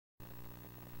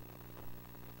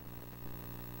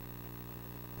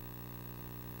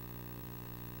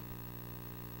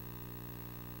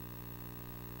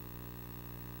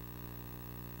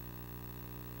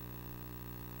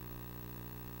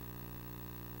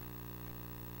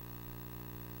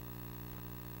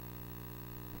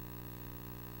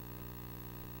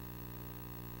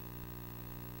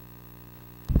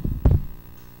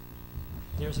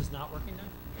Yours is not working now?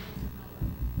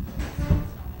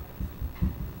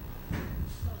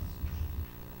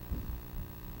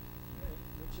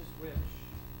 Which is which?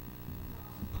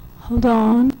 Hold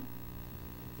on.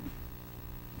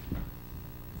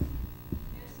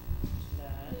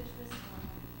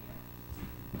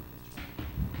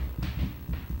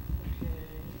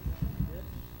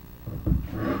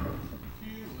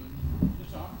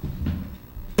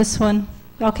 This one.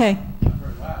 Okay.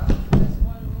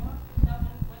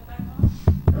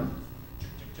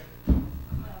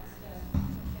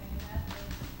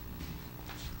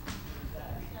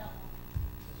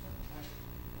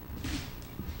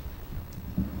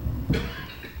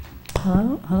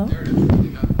 Hello? Hello? There it is.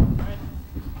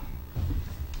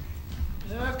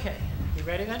 Okay. You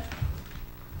ready then? All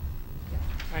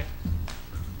right.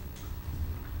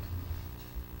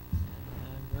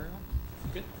 And we're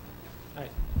good. All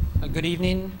right. Good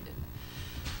evening.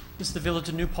 This is the Village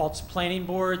of New Paltz Planning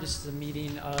Board. This is a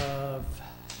meeting of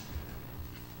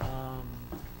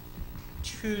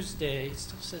Tuesday. It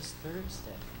still says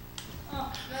Thursday.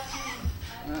 Oh,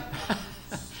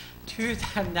 that's Tuesday.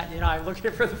 I look at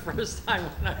it for the first time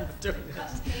when I'm doing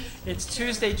this. It's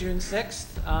Tuesday, June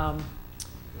 6th,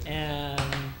 and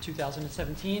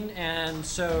 2017. And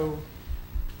so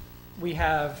we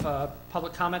have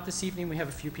public comment this evening. We have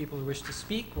a few people who wish to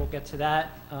speak. We'll get to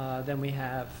that. Then we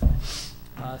have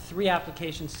 3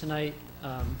 applications tonight.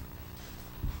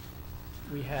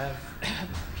 We have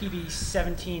PB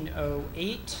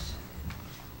 1708.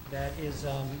 That is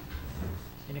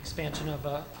an expansion of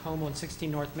a home on 16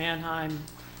 North Manheim.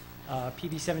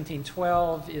 PB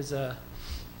 1712 is a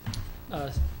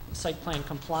site plan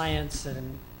compliance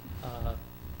and of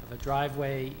a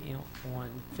driveway on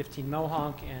 15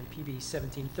 Mohonk, and PB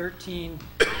 1713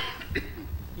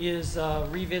 is a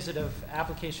revisit of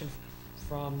application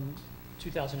from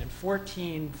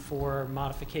 2014 for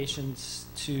modifications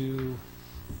to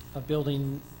a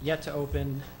building yet to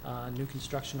open, new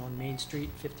construction on Main Street,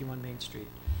 51 Main Street.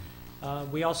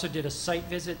 We also did a site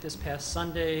visit this past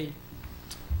Sunday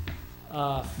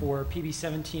for PB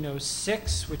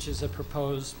 1706, which is a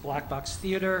proposed black box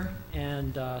theater,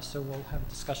 and so we'll have a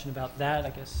discussion about that. I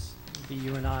guess it'll be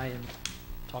you and I and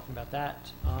talking about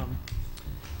that.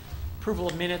 Approval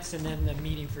of minutes, and then the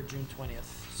meeting for June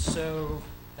 20th. So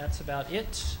that's about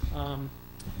it.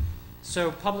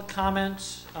 So public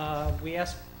comment, we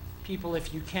ask people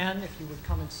if you would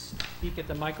come and speak at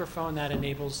the microphone. That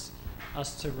enables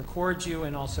us to record you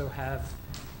and also have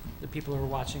the people who are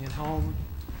watching at home.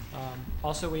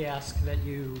 Also, we ask that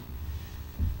you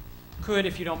could,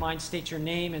 if you don't mind, state your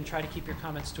name and try to keep your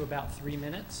comments to about 3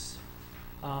 minutes.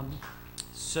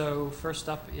 So first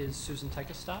up is Susan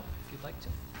Tykestop, if you'd like to.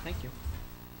 Thank you.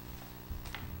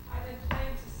 I didn't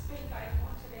plan to speak. I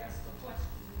wanted to ask a question.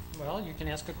 Well, you can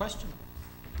ask a question.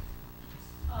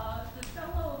 The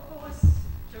fellow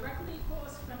directly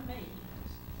across from me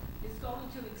is going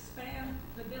to expand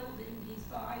the building he's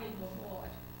buying or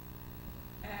bought.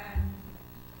 And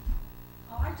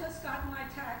I just got my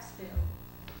tax bill.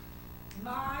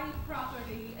 My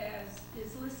property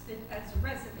is listed as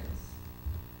residence.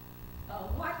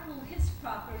 What will his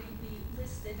property be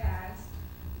listed as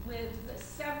with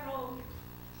several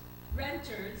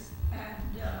renters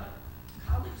and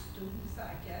college students,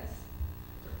 I guess,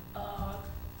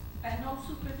 and no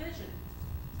supervision?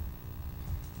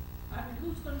 I mean,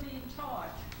 who's going to be in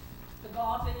charge? The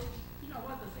garbage,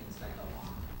 other things that go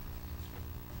on.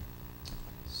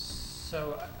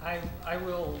 So I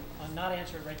will not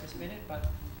answer it right this minute,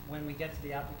 but when we get to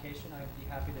the application, I would be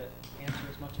happy to answer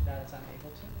as much of that as I'm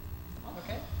able to.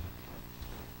 Okay?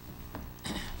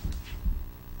 So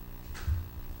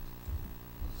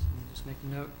let me just make a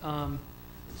note.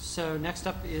 So next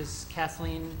up is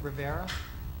Kathleen Rivera.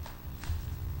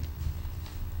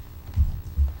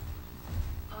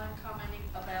 I'm commenting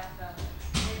about the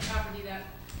same property that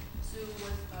Sue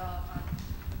was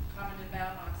commented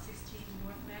about on 16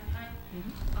 North Manheim.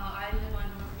 Mm-hmm. I live on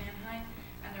North Manheim,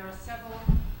 and there are several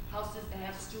houses that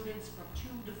have students from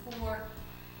 2 to 4,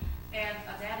 and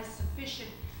that is sufficient,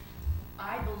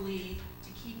 I believe, to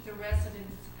keep the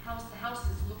residents' the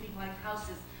houses looking like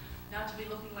houses, not to be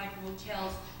looking like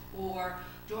motels or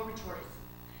dormitories.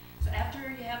 So after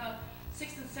you have a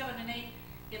 6 and 7 and 8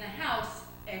 in a house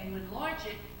and you enlarge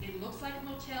it, it looks like a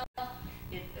motel.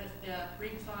 It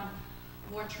brings on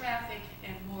more traffic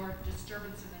and more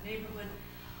disturbance in the neighborhood.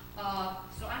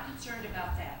 So I'm concerned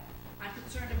about that. I'm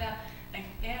concerned about, and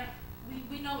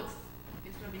we know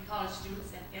it's going to be college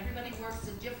students, and everybody works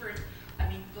at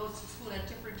goes to school at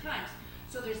different times.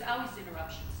 So there's always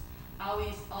interruptions,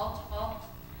 always all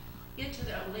into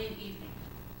the late evening.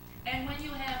 And when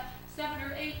you have 7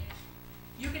 or 8,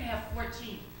 You can have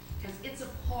 14, because it's a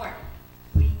party.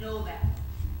 We know that.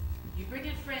 You bring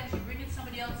in friends, you bring in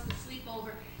somebody else to sleep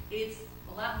over, it's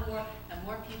a lot more, and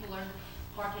more people are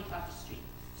parking on the street.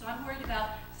 So I'm worried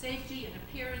about safety and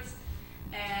appearance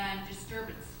and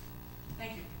disturbance.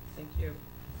 Thank you. Thank you.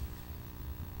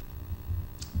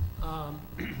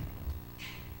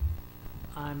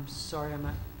 I'm sorry, I'm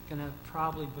not gonna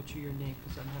probably butcher your name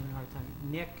because I'm having a hard time.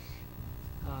 Nick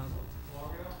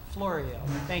Florio.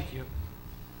 Thank you.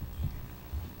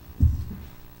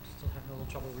 Still having a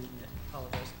little trouble reading it.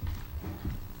 Apologize.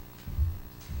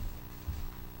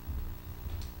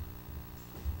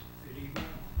 Good evening.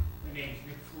 My name is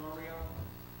Nick Florio.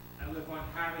 I live on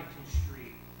Harrington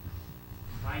Street.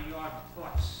 My yard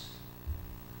butts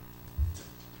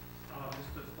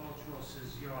Mr.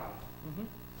 Paltz's yard. Mm-hmm.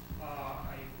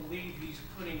 I believe he's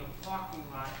putting a parking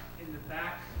lot in the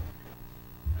back,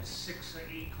 a 6 or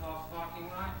 8 car parking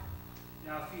lot.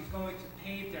 Now, if he's going to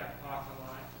pave that parking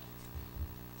lot,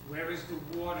 where is the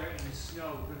water and the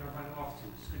snow going to run off to?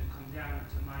 It's going to come down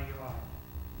into my yard.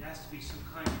 There has to be some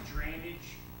kind of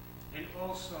drainage. And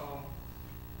also,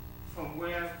 from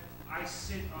where I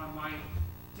sit on my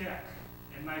deck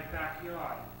in my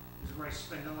backyard is where I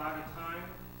spend a lot of time.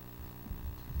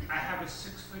 I have a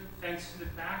 6-foot fence in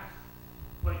the back,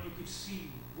 but you could see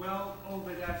well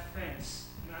over that fence.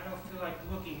 And I don't feel like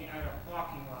looking at a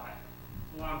parking lot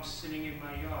while I'm sitting in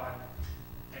my yard.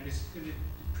 And it's going to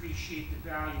depreciate the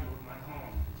value of my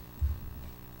home.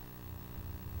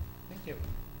 Thank you.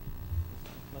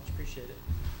 Much appreciated.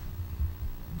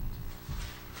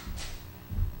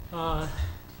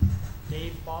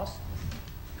 Dave Boss.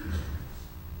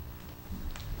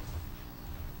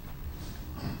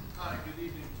 Hi, good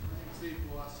evening. My name is Dave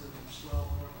Boss of 12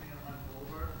 North Anaheim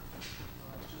Boulevard,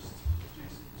 just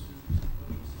adjacent to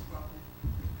Paltz's property.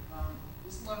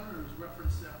 This letter is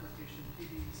reference to application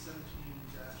PB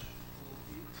 17-08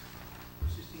 for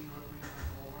 16 North Anaheim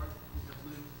Boulevard. We have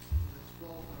lived at 12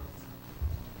 North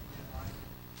Anaheim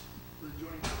for the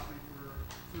adjoining property for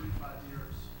 35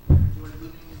 years. We enjoy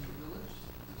living in the village.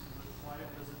 This is a quiet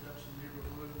residential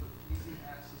neighborhood with easy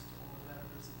access to all the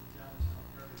benefits of the downtown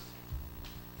area.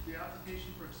 The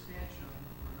application for expansion,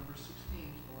 or number 16,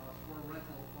 to allow for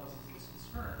rental causes us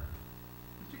concern,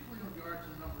 particularly in regard to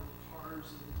the number of cars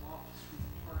and off-street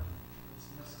parking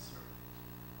that's necessary.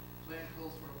 Plan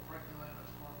calls for a parking lot and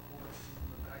a carport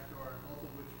in the backyard, both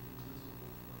of which will be visible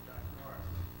from the backyard.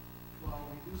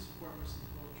 While we do support Mr.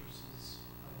 Paltz's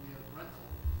idea of rental,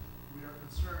 we are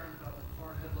concerned about the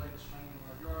car headlights shining in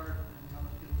our yard and the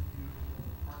unappealing view of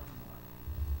the parking lot.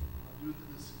 Due to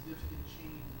the significant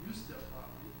change in use of that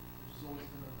property, which has always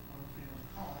been a one-family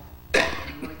home,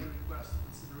 we'd like to request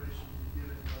consideration to be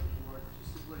given by the board to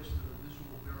stipulation that a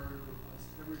visual barrier replace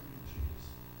evergreen trees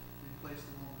be placed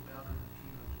along the boundary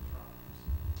between the two properties.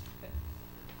 Okay.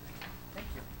 Thank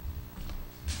you.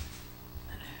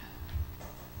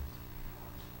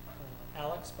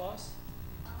 Alex Boss.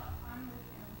 I'm with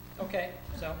him. Okay,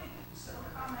 so So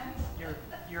comment.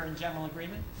 you're in general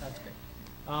agreement? That's great.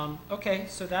 Okay,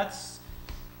 so that's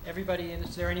everybody. And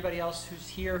is there anybody else who's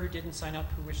here who didn't sign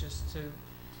up who wishes to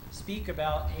speak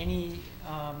about any,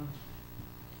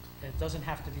 it doesn't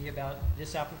have to be about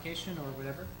this application or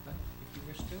whatever, but if you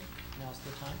wish to, now's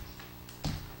the time.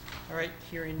 All right,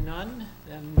 hearing none,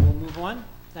 then we'll move on.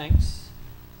 Thanks.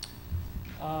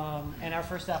 And our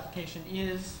first application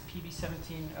is PB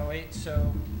 1708.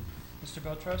 So, Mr.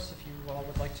 Botros, if you all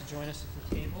would like to join us at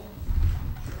the table.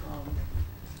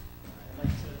 I'd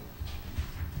like to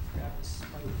grab this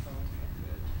microphone if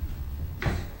I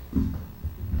could.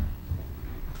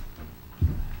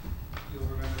 You'll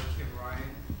remember Kim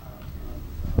Ryan.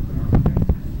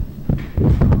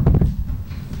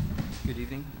 Good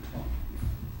evening.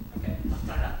 Okay. Like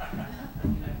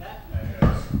that?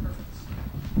 Perfect.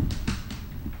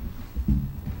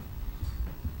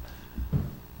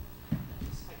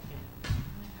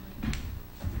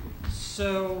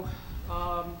 So,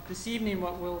 this evening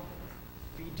what we'll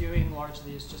be doing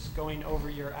largely is just going over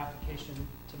your application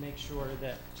to make sure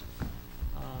that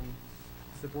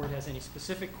if the board has any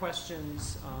specific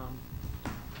questions,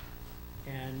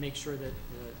 and make sure that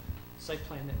the site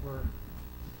plan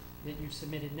that you've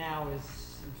submitted now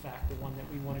is in fact the one that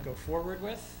we want to go forward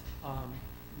with. And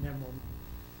then we'll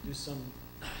do some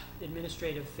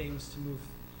administrative things to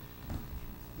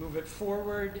move it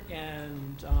forward,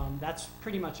 and that's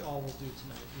pretty much all we'll do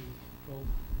tonight. We will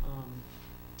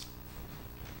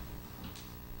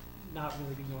not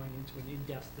really be going into an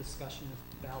in-depth discussion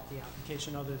about the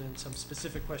application other than some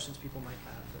specific questions people might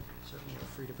have, but certainly feel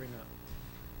free to bring up.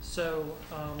 So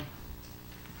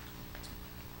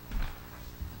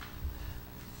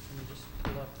Let me just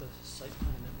pull up the site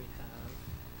plan that we have.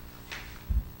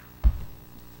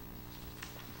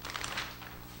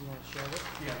 You want to share it?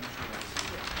 Yeah, I'm sure that's.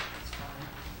 That's fine.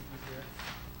 Right here.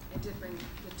 I did bring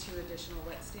the 2 additional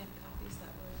wet stamp copies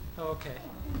that were. Oh, okay.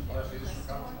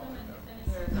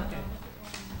 Here. Okay.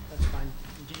 That's fine.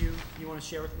 Do you want to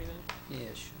share with me then?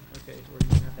 Yeah, sure. Okay, or do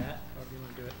you have that, or do you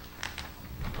want to do it?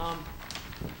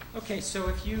 Okay, so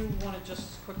if you want to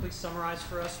just quickly summarize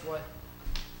for us what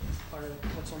part of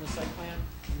what's on the site plan,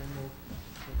 and then we'll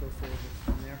go forward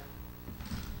from there.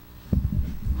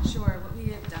 Sure, what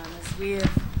we have done is we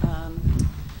have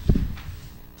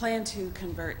planned to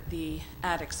convert the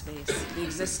attic space, the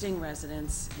existing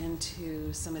residence,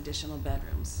 into some additional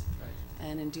bedrooms. Right.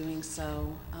 And in doing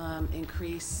so,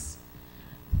 increase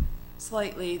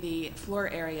slightly the floor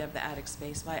area of the attic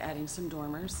space by adding some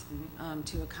dormers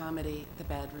to accommodate the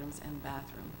bedrooms and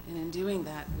bathroom. And in doing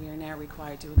that, we are now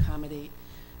required to accommodate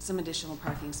some additional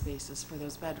parking spaces for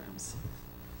those bedrooms.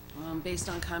 Based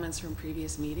on comments from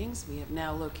previous meetings, we have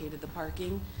now located the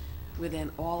parking within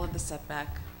all of the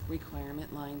setback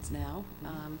requirement lines now.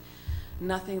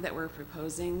 Nothing that we're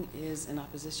proposing is in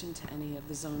opposition to any of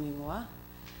the zoning law.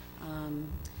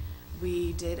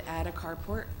 We did add a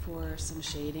carport for some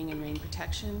shading and rain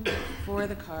protection for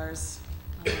the cars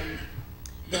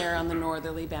there on the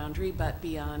northerly boundary, but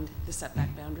beyond the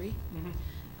setback boundary.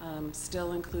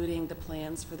 Still including the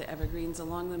plans for the evergreens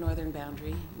along the northern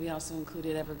boundary. We also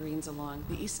included evergreens along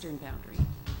the eastern boundary.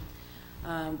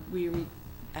 We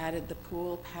added the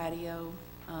pool patio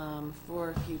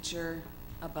for future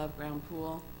above-ground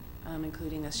pool,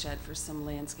 including a shed for some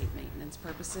landscape maintenance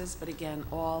purposes, but again,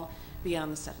 all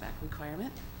beyond the setback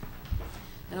requirement.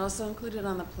 And also included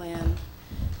on the plan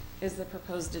is the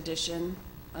proposed addition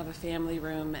of a family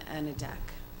room and a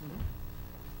deck.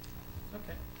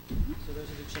 Okay, so those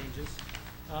are the changes.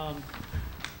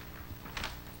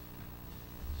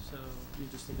 So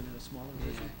you're just looking at a smaller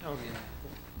version? Okay,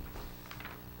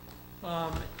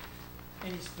 cool.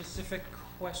 Any specific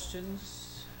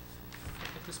questions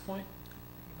at this point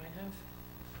you might have?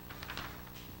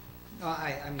 No,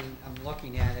 I mean, I'm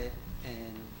looking at it,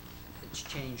 and it's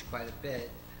changed quite a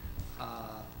bit,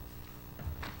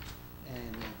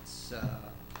 and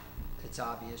it's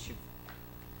obvious you've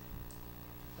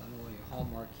done all your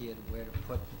homework here to where to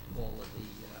put all of the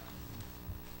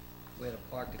where to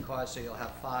park the cars. So you'll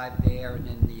have 5 there, and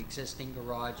then the existing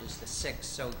garage is the 6,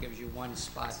 so it gives you 1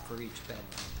 spot for each bedroom.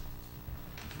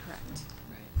 Correct.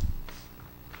 Right.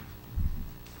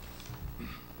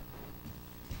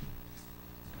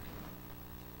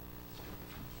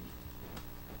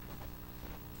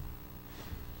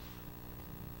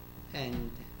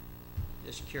 And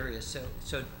just curious,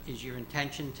 so is your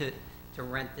intention to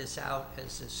rent this out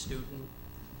as a student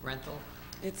rental?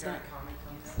 It's Can not. I comment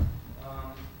on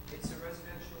that? It's a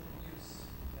residential use,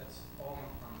 that's all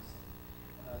I'm promising.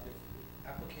 The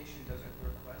application doesn't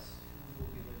request who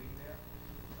will be living there.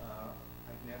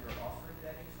 I've never offered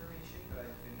that information, but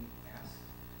I've been asked,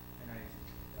 and I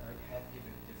have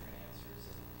given different answers.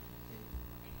 And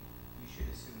you should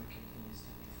assume it continues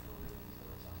to be fluid until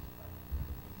it's occupied.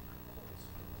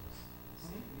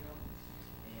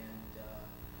 And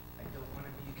I don't want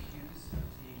to be accused of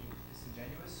being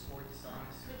disingenuous or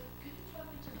dishonest.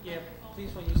 Yeah,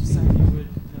 please, when you speak, you would,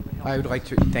 that would help. I would like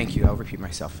to, thank you, I'll repeat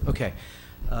myself. Okay.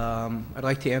 I'd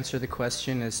like to answer the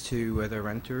question as to whether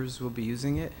renters will be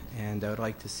using it, and I would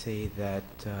like to say that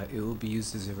it will be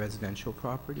used as a residential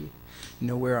property.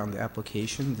 Nowhere on the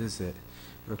application does it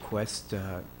request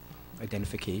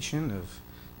identification of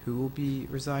who will be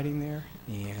residing there,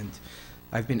 and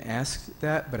I've been asked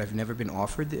that, but I've never been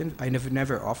offered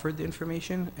never offered the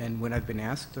information, and when I've been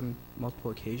asked on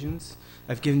multiple occasions,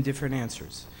 I've given different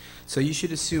answers. So you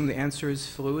should assume the answer is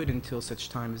fluid until such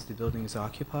time as the building is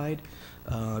occupied.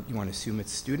 You want to assume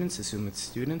it's students, assume it's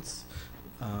students.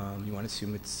 You want to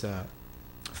assume it's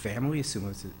family,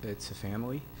 assume it's a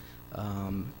family.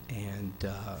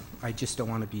 I just don't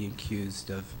want to be accused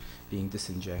of being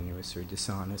disingenuous or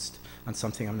dishonest on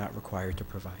something I'm not required to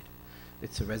provide.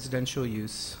 It's a residential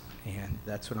use, and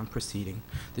that's what I'm proceeding.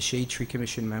 The Shade Tree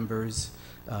Commission members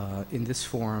in this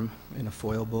forum, in a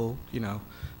foilable,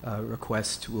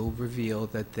 request, will reveal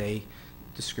that they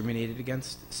discriminated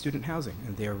against student housing,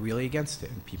 and they are really against it,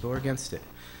 and people are against it.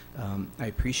 I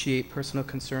appreciate personal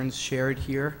concerns shared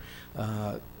here.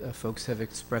 Folks have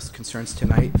expressed concerns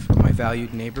tonight from my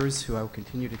valued neighbors, who I will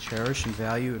continue to cherish and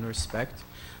value and respect,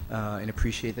 and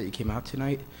appreciate that you came out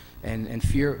tonight. And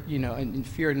fear, and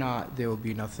fear not, there will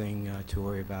be nothing to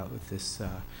worry about with this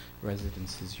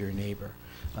residence as your neighbor.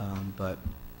 But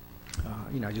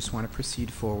I just want to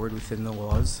proceed forward within the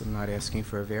laws. I'm not asking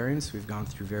for a variance. We've gone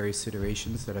through various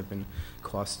iterations that have been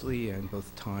costly in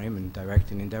both time and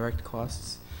direct and indirect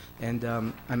costs. And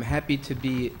I'm happy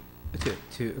to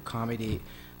accommodate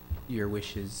your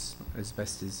wishes as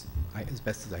best as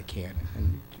I can.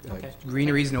 And Okay.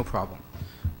 greenery is no problem.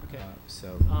 Okay.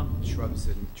 So shrubs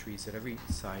and trees at every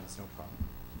side is no problem.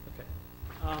 Okay.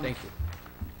 Thank you.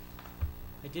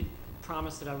 I did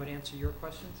promise that I would answer your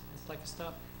questions, Ms.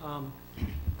 Lycostop.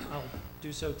 I'll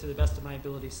do so to the best of my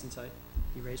ability since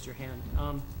you raised your hand.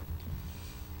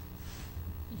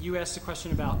 You asked a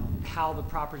question about how the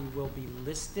property will be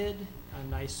listed,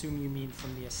 and I assume you mean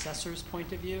from the assessor's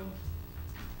point of view.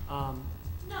 No,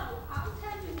 I'll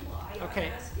tell you why Okay.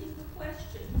 I'm asking the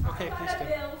question. Okay, I please got a do.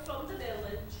 bill from the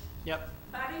village Yep.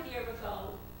 about a year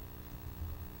ago,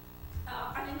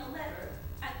 I mean a letter,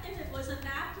 and it was an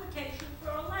application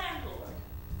for a landlord.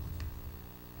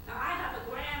 Now, I have a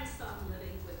grandson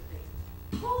living with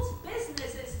me. Whose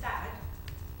business is that?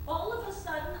 All of a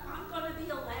sudden, I'm gonna be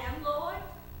a landlord?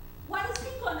 What is he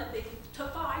gonna be to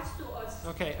 5 stores?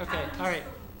 Okay, How okay, many all right.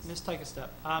 students? Ms. Tykestep,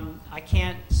 I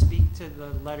can't speak to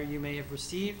the letter you may have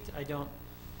received. I don't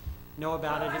know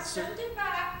about Well, it. I It's sent it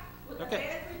back with a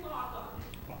Okay. bad remark on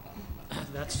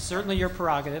it. That's certainly your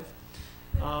prerogative.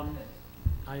 I'm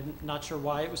not sure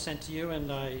why it was sent to you,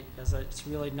 and it's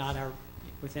really not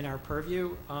within our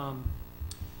purview.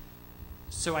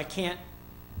 So I can't.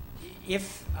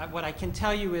 What I can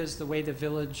tell you is the way the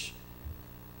village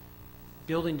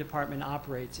building department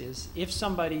operates is if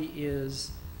somebody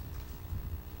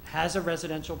has a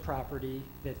residential property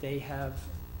that they have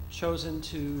chosen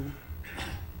to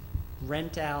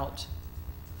rent out,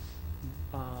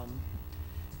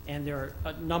 and there are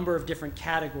a number of different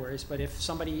categories, but if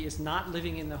somebody is not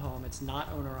living in the home, it's not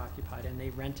owner-occupied, and they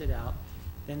rent it out,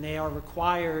 then they are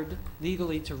required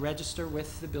legally to register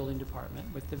with the building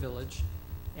department, with the village,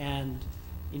 and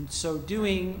in so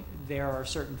doing, there are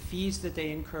certain fees that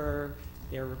they incur.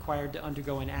 They're required to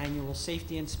undergo an annual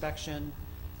safety inspection,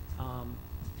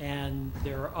 and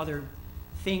there are other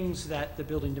things that the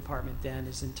building department then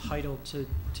is entitled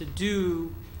to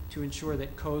do to ensure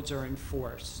that codes are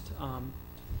enforced.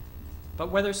 But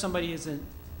whether somebody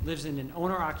lives in an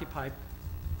owner-occupied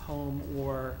home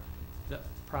or the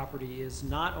property is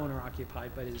not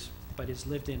owner-occupied but is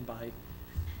lived in by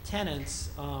tenants,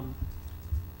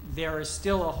 there is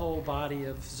still a whole body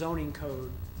of zoning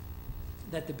code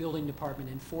that the building department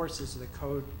enforces, the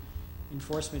code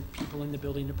enforcement people in the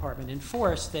building department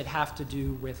enforce that have to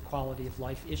do with quality of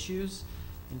life issues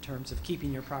in terms of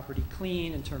keeping your property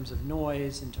clean, in terms of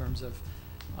noise, in terms of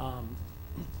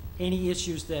any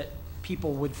issues that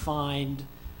people would find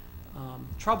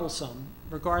troublesome,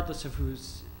 regardless of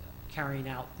who's carrying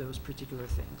out those particular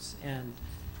things. And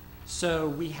so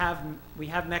we have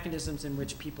mechanisms in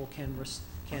which people can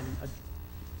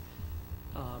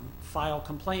file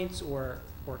complaints or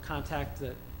contact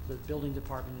the building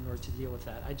department in order to deal with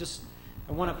that.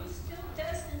 I want to. It's still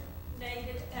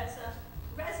designated as a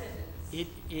residence. It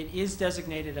is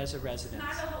designated as a residence.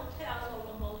 Not a hotel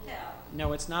or a motel.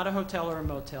 No, it's not a hotel or a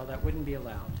motel. That wouldn't be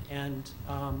allowed. And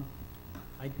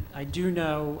I do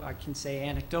know, I can say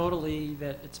anecdotally,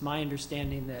 that it's my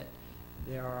understanding that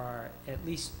there are at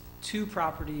least 2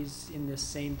 properties in this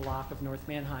same block of North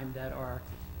Manheim that are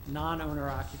non-owner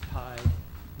occupied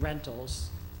rentals,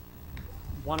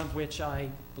 one of which I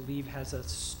believe has a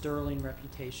sterling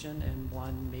reputation and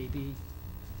one maybe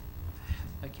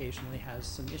occasionally has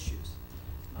some issues.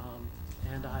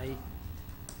 And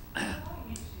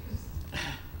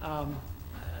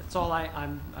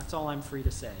that's all I'm free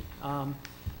to say.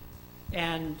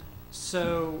 And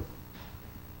so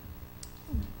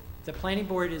the planning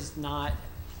board is not,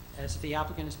 as the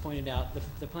applicant has pointed out,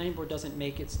 the planning board doesn't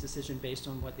make its decision based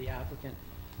on what the applicant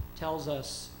tells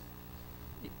us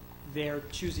they're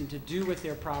choosing to do with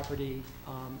their property.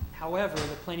 However,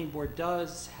 the planning board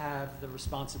does have the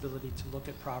responsibility to look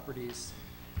at properties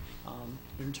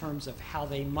in terms of how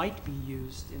they might be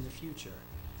used in the future.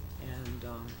 And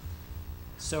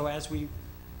so as we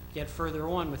get further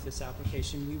on with this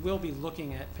application, we will be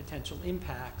looking at potential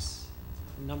impacts,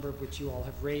 a number of which you all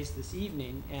have raised this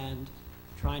evening, and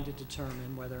trying to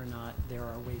determine whether or not there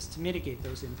are ways to mitigate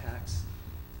those impacts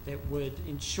that would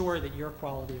ensure that your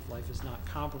quality of life is not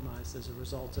compromised as a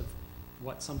result of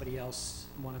what somebody else,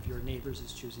 one of your neighbors,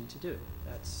 is choosing to do.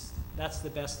 That's the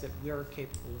best that we're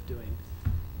capable of doing.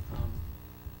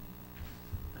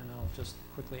 And I'll just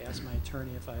quickly ask my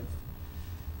attorney if I've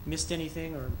missed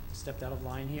anything or stepped out of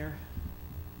line here.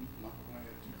 Not going to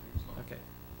add 2 things. Okay.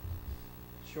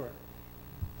 Sure.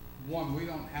 One, we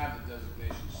don't have the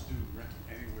designation student rental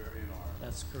anywhere in our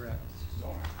That's correct.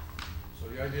 zoning. So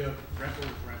the idea of rental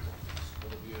is rental,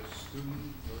 whether it be a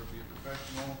student, whether it be a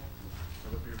professional,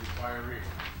 whether it be a retiree,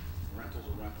 rental's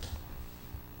a rental.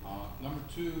 Number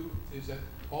two is that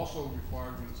also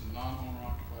required when it's a non-owner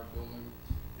occupied building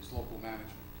is local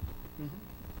management.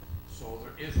 So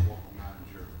there is a local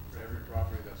manager for every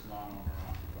property that's non-owner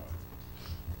occupied.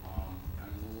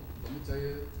 And let me tell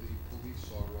you, the police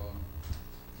are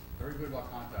very good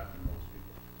about contacting those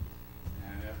people.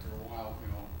 And after a while, you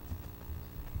know,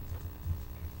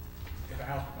 if a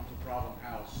house becomes a problem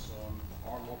house,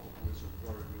 our local police are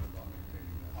very good about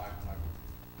maintaining that.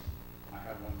 I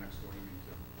have one next door to me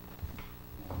too.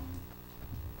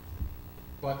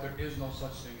 But there is no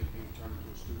such thing as being turned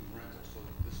into a student rental, so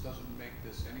this doesn't make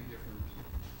this any different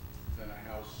than a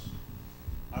house.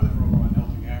 I live over on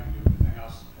Elgin Avenue, and the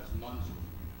house has nuns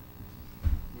living in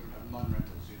it. We don't have nun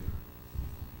rentals either.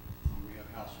 We have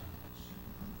house rentals.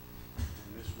 And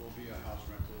this will be a house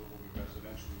rental, it will be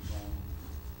residentially zoned.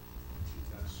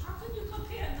 That's, How can you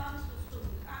compare nuns with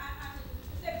students? I mean,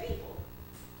 they're people.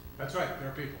 that's right, there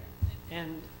are people.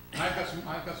 And I've got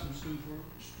some students who are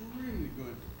extremely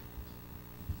good.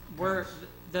 we're,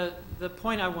 the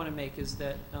point I want to make is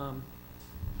that,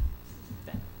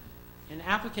 that an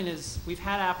applicant is, we've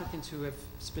had applicants who have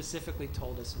specifically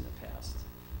told us in the past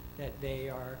that they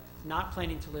are not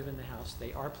planning to live in the house,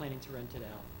 they are planning to rent it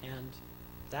out, and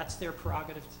that's their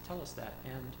prerogative to tell us that.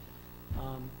 And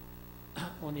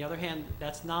on the other hand,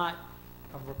 that's not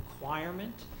a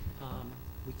requirement.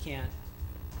 We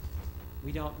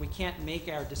can't make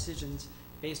our decisions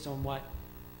based on what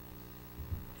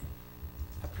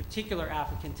a particular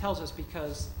applicant tells us,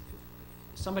 because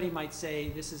somebody might say,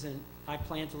 this isn't, I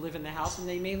plan to live in the house, and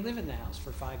they may live in the house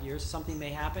for 5 years. Something may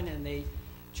happen and they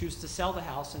choose to sell the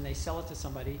house, and they sell it to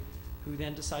somebody who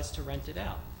then decides to rent it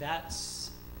out.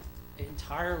 That's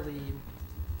entirely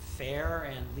fair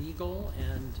and legal,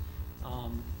 and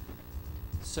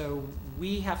so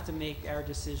we have to make our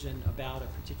decision about a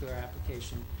particular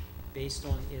application based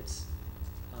on its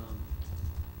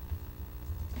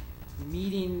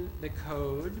meeting the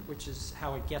code, which is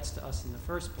how it gets to us in the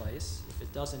first place. If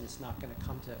it doesn't, it's not going to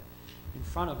come to in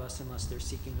front of us unless they're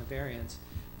seeking a variance.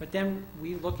 But then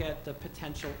we look at the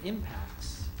potential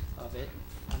impacts of it.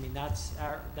 I mean, that's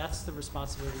the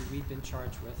responsibility we've been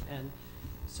charged with. And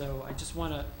so I just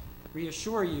want to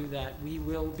reassure you that we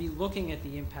will be looking at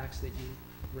the impacts that you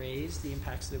raised, the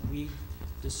impacts that we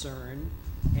discern,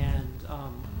 and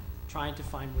trying to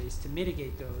find ways to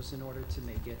mitigate those in order to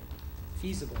make it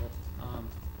feasible,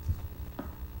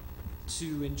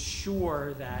 to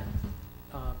ensure that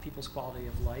people's quality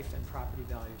of life and property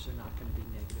values are not going to be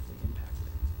negatively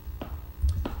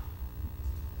impacted.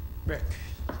 Rick.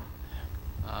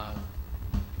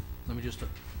 Let me just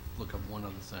look up one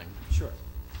other thing. Sure.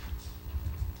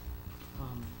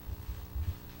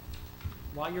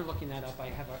 While you're looking that up, I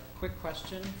have a quick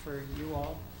question for you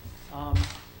all.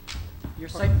 Your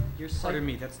site. Pardon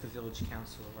me, that's the village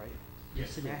council, right?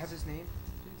 Yes, it May I is. have his name,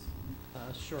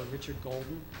 please? Sure, Richard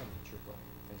Golden. Oh, Richard Golden,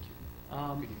 thank you.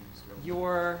 Good evening, Mr. Golden.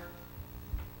 Your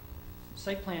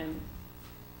site plan,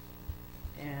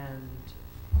 and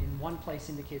in one place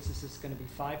indicates this is going to be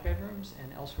 5 bedrooms,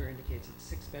 and elsewhere indicates it's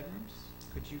 6 bedrooms.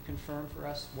 Could you confirm for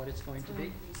us what it's going to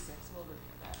be?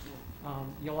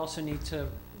 You'll also need to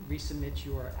resubmit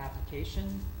your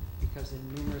application, because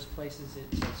in numerous places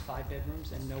it says 5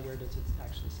 bedrooms, and nowhere does it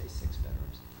actually say 6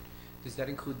 bedrooms. Does that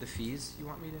include the fees you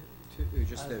want me to or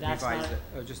just to That's revise not- it,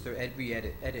 or just to edit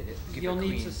it, give You'll it a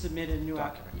need clean to submit a new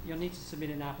document? you'll need to submit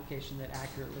an application that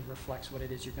accurately reflects what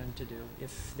it is you're going to do.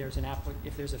 If there's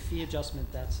a fee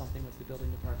adjustment, that's something with the building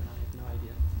department. I have no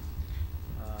idea.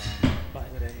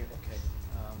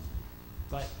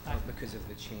 But but because of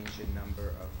the change in number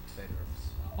of bedrooms.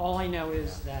 all I know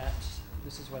is that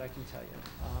this is what I can tell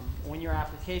you. On your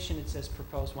application, it says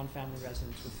proposed 1-family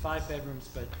residence with 5 bedrooms,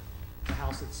 but the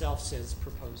house itself says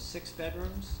proposed 6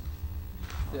 bedrooms.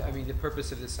 I mean, the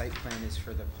purpose of the site plan is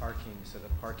for the parking, so the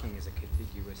parking is a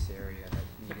contiguous area that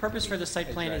needed The to purpose be for the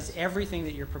site plan is addressed. everything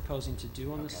that you're proposing to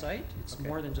do on the Okay. site. It's Okay.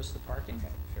 more than just the parking. Okay,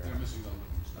 fair They're enough. missing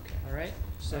the Okay. All right?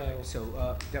 So,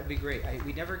 So that would be great.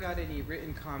 We never got any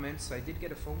written comments. I did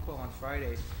get a phone call on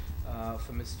Friday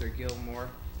from Mr. Gilmore.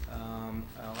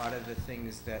 A lot of the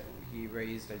things that he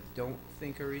raised I don't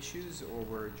think are issues or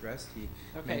were addressed. He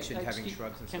okay. mentioned having excuse-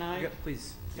 shrubs and Can stuff. I? Yeah,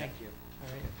 please. Thank you.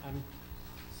 All right. I'm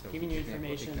So giving we you can take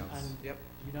information notes. on- Yep.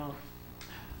 You don't.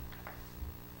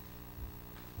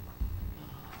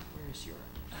 Where is your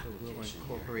So we'll application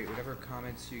here? incorporate whatever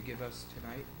comments you give us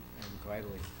tonight, and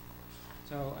gladly.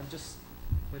 So I just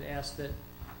would ask that,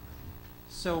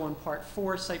 so on part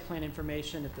 4, site plan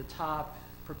information, at the top,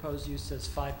 proposed use says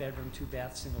 5 bedroom, 2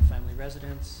 bath, single family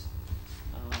residence.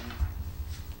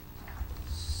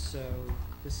 so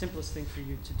the simplest thing for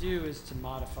you to do is to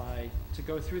modify, to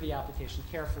go through the application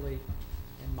carefully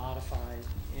and modify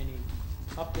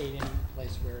update any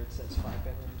place where it says 5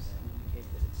 bedrooms and indicate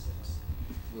that it's 6.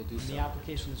 We'll do In so. the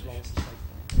application as well as the site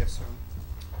plan. Yes, sir.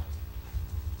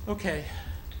 Okay.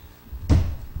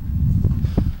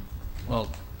 Well,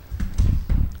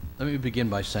 let me begin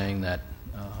by saying that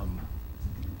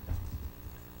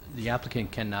the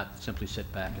applicant cannot simply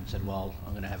sit back and say, well,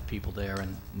 I'm going to have people there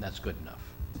and that's good enough.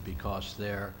 Because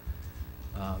they're,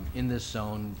 in this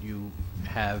zone, you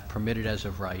have permitted as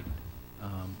of right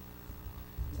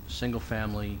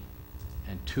single-family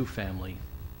and two-family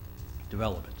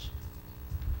developments.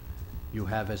 You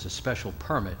have as a special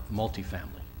permit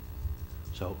multifamily.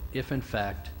 So if in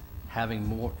fact having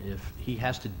more, if he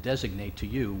has to designate to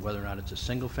you whether or not it's a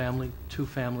single-family,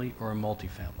 two-family, or a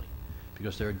multifamily,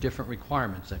 because there are different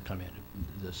requirements that come in.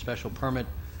 The special permit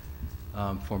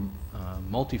for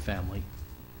multifamily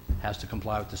has to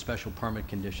comply with the special permit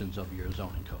conditions of your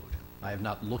zoning code. I have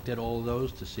not looked at all of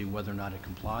those to see whether or not it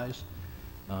complies,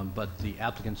 but the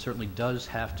applicant certainly does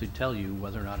have to tell you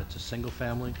whether or not it's a single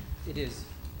family, It is.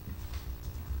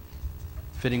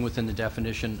 fitting within the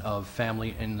definition of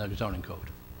family in the zoning code.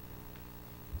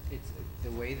 It's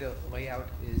the way the layout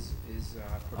is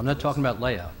I'm not talking about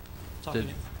layout.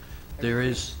 Talking-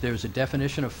 There's a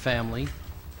definition of family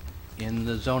in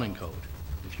the zoning code.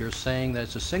 If you're saying that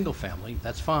it's a single family,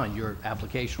 that's fine. Your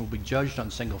application will be judged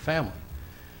on single family.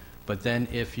 But then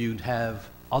if you have,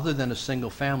 other than a single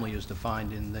family is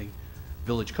defined in the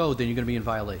village code, then you're going to be in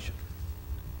violation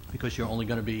because you're only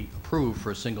going to be approved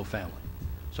for a single family.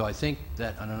 So I think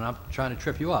that, and I'm not trying to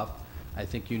trip you up, I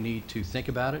think you need to think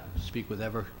about it, speak with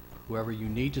whoever you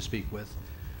need to speak with,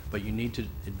 but you need to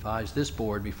advise this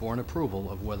board before an approval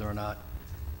of whether or not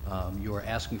you are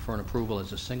asking for an approval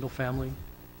as a single family,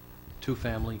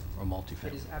 two-family, or It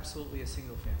multifamily. is absolutely a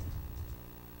single family.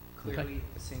 Clearly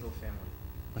a single family.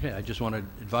 Okay, I just want to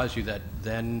advise you that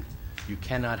then you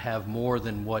cannot have more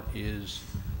than what is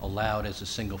allowed as a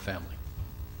single family.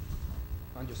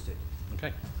 Understood.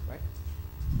 Okay? Right?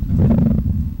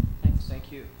 Thanks.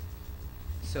 Thank you.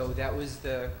 So that was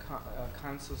the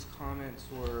council's comments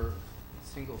were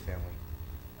single family.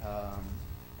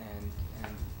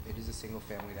 And it is a single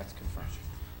family, that's confirmed.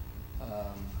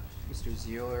 Mr.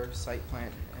 Zeeler, site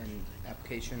plan and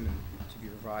application to be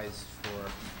revised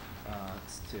for,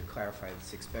 to clarify the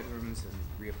 6 bedrooms and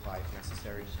reapply if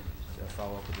necessary to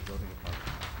follow up with the building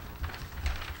department.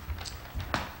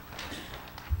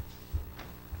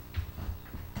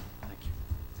 Thank you.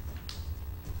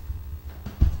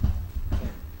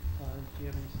 Okay. Do you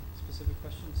have any specific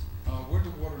questions? Where are the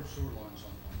water and sewer lines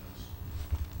on this?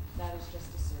 That is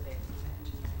just a survey from the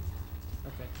engineering.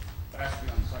 Okay. It has to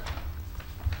be on the site plan.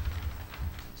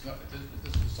 It's not, if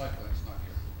this is the site plan, it's not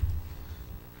here.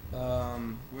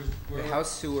 The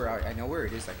house sewer, I know where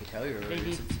it is, I can tell you where it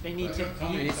is. They need to, Tell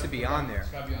me It needs to be on there. It's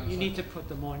gotta be on the you site need to plan. put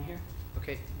them on here.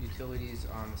 Okay, utilities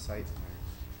on the site plan.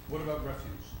 What about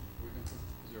refuse? We can put,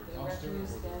 is there a The dumpster?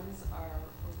 refuse or- bins are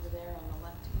over there on the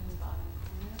left-hand bottom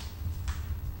corner.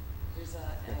 There's a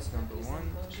That's number refuse 1.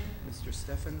 enclosure. Mr.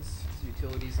 Steffens,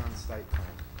 utilities on site plan.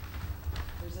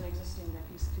 There's an existing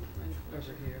refuse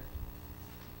enclosure. Over here.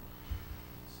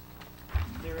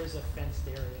 There is a fenced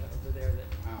area over there that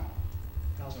Wow.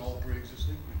 It's houses. all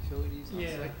pre-existing? Utilities on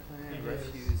Yeah, site plan, it is.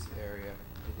 refuse area.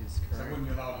 It is So that wouldn't current.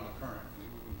 be allowed on the current, it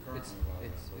wouldn't It's, currently allow that.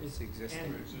 it's, so it's existing.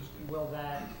 And Pre-existing. will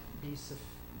that be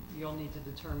you'll need to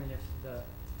determine if the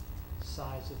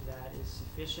size of that is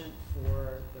sufficient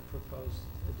for the proposed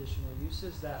additional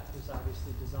uses. That was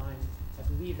obviously designed, I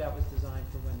believe that was designed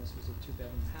for when this was a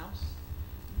 2-bedroom house.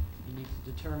 You need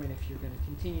to determine if you're gonna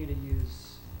continue to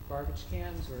use garbage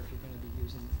cans or if you're gonna be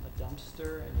using a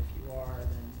dumpster, and if you are,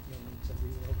 then you'll need to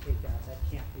relocate that. That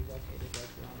can't be located right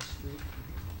there on the street.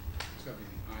 It's gotta be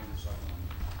behind the site line.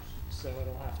 So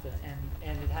it'll have to,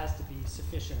 and it has to be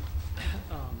sufficient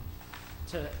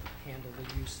to handle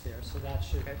the use there. So that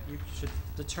should, you should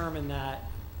determine that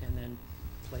and then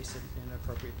place it in an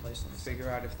appropriate place on the site. Figure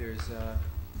out if there's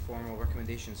formal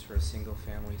recommendations for a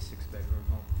single-family 6-bedroom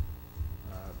home.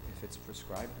 If it's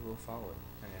prescribed, we'll follow it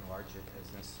and enlarge it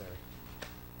as necessary.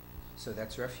 So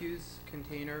that's refuse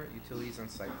container, utilities on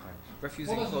site plan. Refuse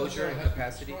Well, doesn't enclosure and necessarily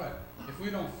have to be capacity. prescribed. If we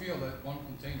don't feel that one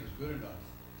container is good enough,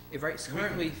 If right, We can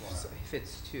currently require.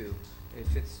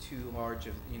 if it's too large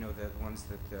of, you know, the ones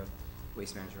that the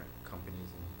waste management companies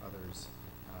and others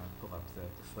pull up, the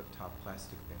flip-top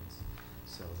plastic bins.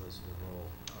 So those are the roll.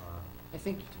 I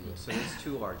think, So it's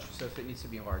too large. So if it needs to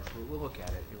be enlarged, we'll look at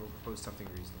it. We'll propose something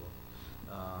reasonable.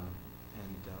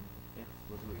 Yeah,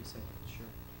 we'll do what you say. Sure.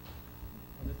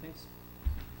 other things?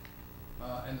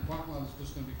 And the parking lot is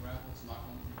just gonna be gravel, it's not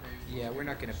going to be paved? Yeah, we're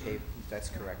not gonna pave, that's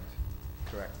correct,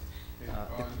 correct. Okay,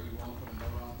 are you willing to put a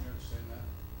note on here saying that?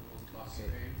 It will not be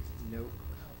Okay. paved? Nope.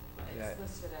 That- It's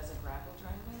listed as a gravel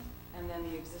driveway, and then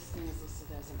the existing is listed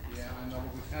as an asphalt Yeah, I know,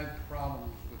 but we've had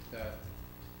problems with that.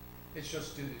 It's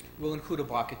just, We'll include a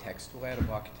block of text. We'll add a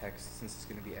block of text since it's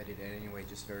gonna be edited anyway,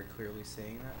 just very clearly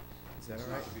saying that. Is that it's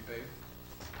all right? not to be paved?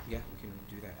 Yeah, we can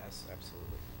do that,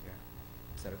 absolutely, yeah.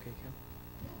 Is that okay, Kim?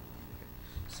 Okay.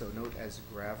 So note as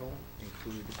gravel,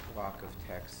 include block of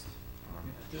text.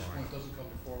 At this drawing. point, it doesn't come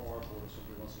before our board if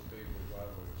somebody wants to pave their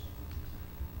driveway or something.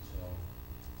 So,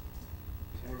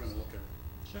 we're gonna look at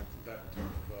Sure. that in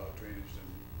terms of drainage, and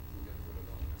we'll get rid of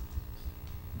it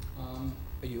on there.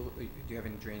 Do you have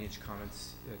any drainage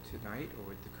comments tonight,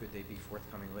 or could they be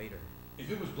forthcoming later? If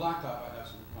it was blacktop, I'd have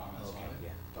some comments on Okay, it. yeah,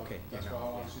 But okay, That's yeah, why no, I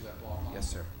wanna yeah. see that block on. Yes,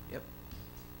 sir, yep.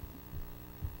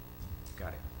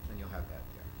 Got it, then you'll have that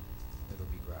there. It'll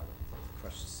be gravel,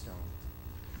 crushed stone.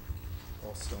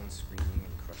 All stone screening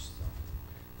and crushed stone.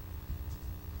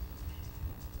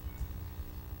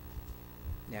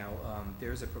 Now,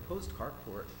 there's a proposed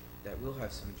carport that will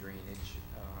have some drainage,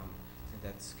 and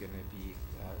that's gonna be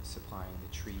supplying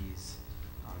the trees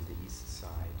on the east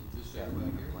side. This That area we're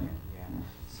back gonna here? plant, yeah.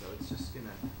 So it's just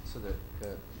gonna, so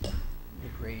the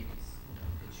grade,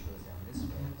 pitch goes down this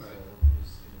way. So Right.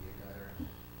 there's gonna be a gutter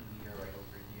leader right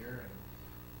over here, and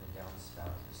the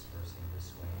downspout dispersing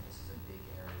this way. This is a big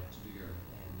area. It's a big area.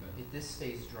 And Okay. this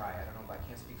stays dry. I don't know, I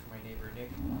can't speak for my neighbor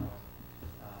Nick,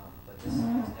 but this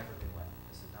has never been wet.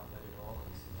 This is not wet at all, at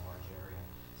least in a large area.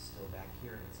 It's still back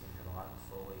here, and it's gonna have a lot of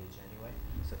foliage anyway,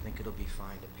 so I think it'll be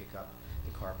fine to pick up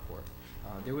the carport.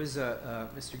 There was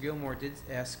Mr. Gilmore did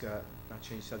ask, not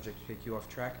change subject to take you off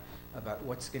track, about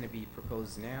what's gonna be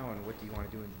proposed now and what do you wanna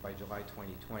do by July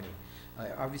 2020.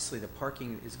 Obviously, the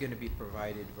parking is gonna be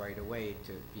provided right away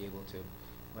to be able to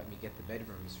let me get the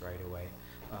bedrooms right away.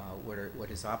 What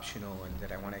is optional and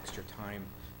that I want extra time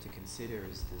to consider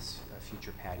is this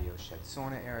future patio shed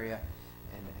sauna area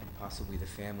and possibly the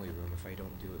family room if I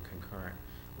don't do it concurrent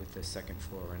with the second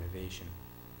floor renovation.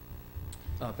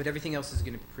 But everything else is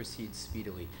going to proceed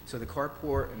speedily. So the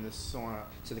carport and the sauna,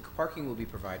 so the parking will be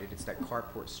provided. It's that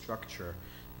carport structure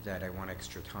that I want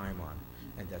extra time on,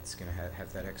 and that's going to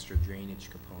have that extra drainage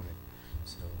component.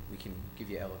 So we can give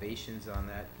you elevations on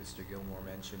that. Mr. Gilmore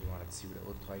mentioned you wanted to see what it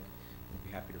looked like. We'd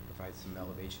be happy to provide some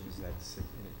elevations.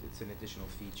 It's an additional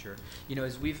feature. You know,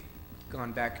 as we've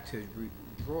gone back to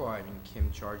draw, I mean,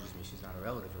 Kim charges me, she's not a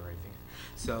relative or anything.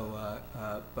 So,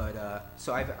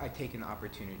 so I've taken the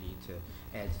opportunity to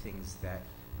add things that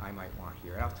I might want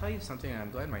here. And I'll tell you something, and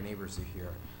I'm glad my neighbors are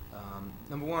here.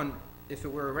 Number one, if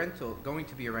it were a rental, going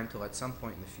to be a rental at some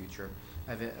point in the future,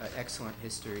 I have an excellent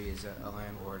history as a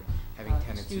landlord, having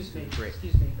tenants who Excuse me, do great.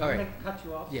 excuse me. All I'm right. going to cut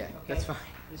you off. Yeah, okay? that's fine.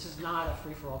 This is not a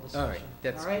free-for-all discussion. All right,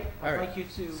 that's all right. all I'd right. like you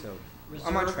to So, reserve.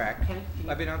 I'm on track. Can you,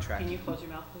 I've been on track. Can you close your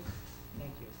mouth, please?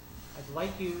 Thank you. I'd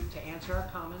like you to answer our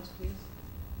comments, please,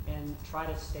 and try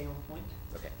to stay on point.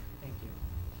 Okay. Thank you.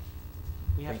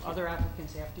 We have Thank you. other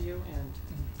applicants after you, and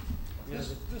you know,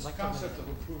 This like concept of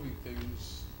approving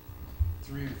things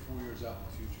 3 and 4 years out in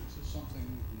the future, is this something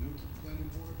new to the planning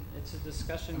board? it's a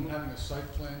discussion. And having a site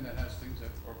plan that has things that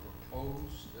are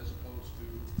proposed as opposed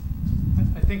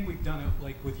to, I think we've done it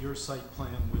like with your site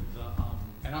plan with the,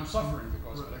 and I'm suffering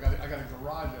because of it. I got a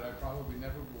garage that I probably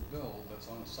never will build that's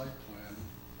on a site plan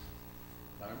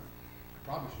that I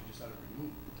probably should just have it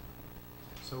removed.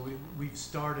 so we've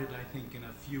started, I think, in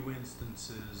a few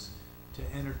instances to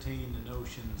entertain the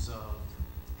notions of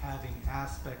having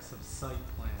aspects of site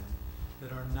plan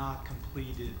that are not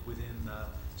completed within the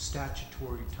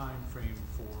statutory time frame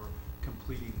for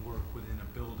completing work within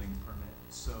a building permit.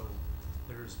 So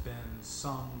there's been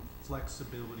some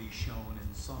flexibility shown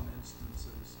in some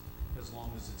instances, as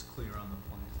long as it's clear on the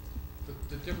plan.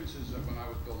 The difference is that when I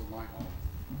was building my home,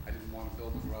 I didn't want to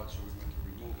build the garage, so we went to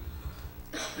remove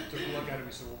it. We took a look at it,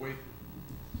 we said, well, wait,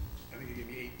 I think it gave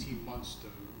me 18 months to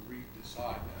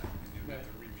re-decide that, and you had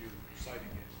to review the site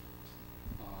again.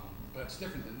 But it's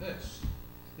different than this.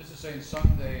 This is saying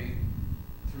someday,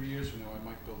 3 years from now, I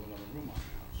might build another room on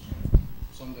the house.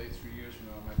 Someday, 3 years from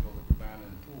now, I might build a cabana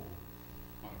and pool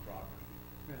on a property.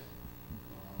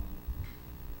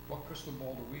 What crystal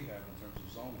ball do we have in terms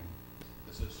of zoning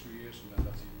that says 3 years from now,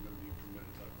 that's even going to be a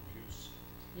permitted type of use?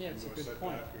 Yeah, it's a Or good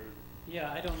point. setback or-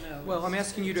 Yeah, I don't know. Well, I'm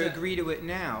asking you to It's a- agree to it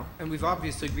now, and we've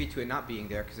obviously agreed to it not being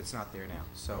there because it's not there now.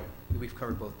 So we've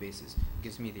covered both bases. It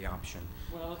gives me the option.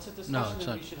 Well, it's a No, discussion it's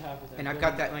that we not. should have with And I've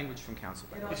everybody. got that language from council,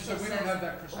 by It the way. It's just also that we don't says, have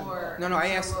that crystal or ball. No, no, I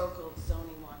use a asked- local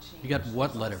zoning law change. You got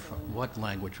what was letter also from, in what that.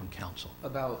 language from council?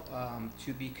 About,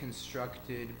 to be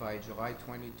constructed by July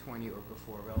 2020 or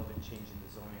before relevant change in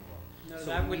the zoning law. No, So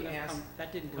that we wouldn't have asked- come,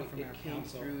 that didn't come from our It came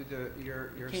council. through your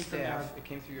It came from staff, our- it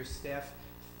came through your staff,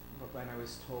 but when I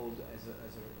was told as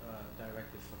a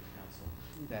directive from the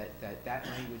council, that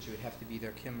language would have to be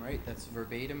there. Kim, right? That's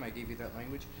verbatim, I gave you that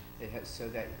language. It has, so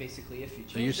that basically if you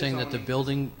change So you're the saying that the zoning-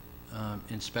 building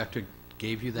inspector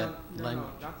gave you that no,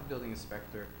 language? not the building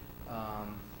inspector. I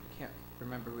can't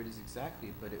remember who it is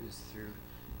exactly, but it was through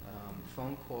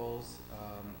phone calls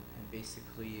and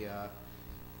basically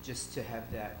just to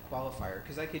have that qualifier.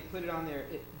 Because I could put it on there,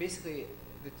 basically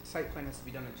the site plan has to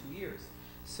be done in 2 years.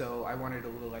 So I wanted a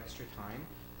little extra time,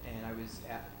 and I was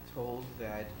told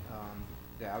that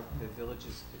the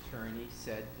village's attorney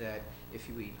said that if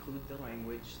you include the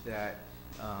language that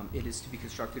it is to be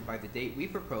constructed by the date we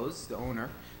propose, the owner,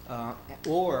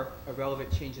 or a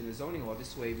relevant change in the zoning law.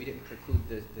 This way, we didn't preclude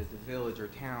the village or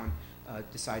town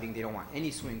deciding they don't want any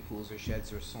swimming pools or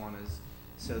sheds or saunas,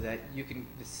 so that you can,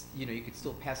 you could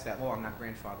still pass that law. I'm not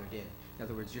grandfathered in. In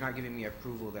other words, you're not giving me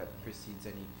approval that precedes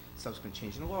any subsequent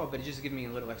change in the law, but it just giving me a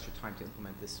little extra time to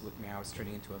implement this. What now is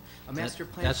turning into a master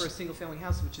plan that's- for a single-family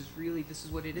house, which is really, this is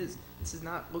what it is. This does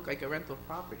not look like a rental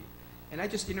property. And I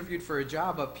just interviewed for a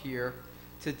job up here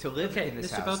to live Okay, in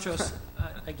this Mr. house. Botros,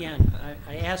 again,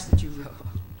 I ask that you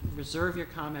reserve your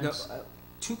No, comments.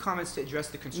 2 comments to address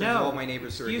the concerns No, of all my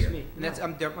neighbors who are here. excuse me, And that's, no.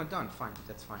 I'm done, fine,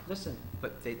 that's fine. Listen,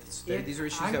 But these are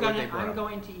issues I'm that they brought I'm up.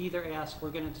 going to either ask,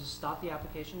 we're going to stop the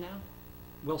application now?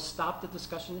 We'll stop the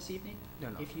discussion this evening? No.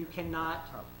 If you cannot,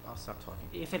 I'll stop talking.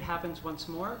 if it happens once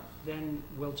more, then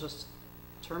we'll just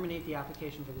terminate the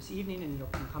application for this evening, and you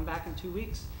can come back in 2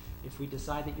 weeks if we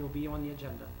decide that you'll be on the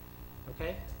agenda,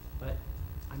 okay? But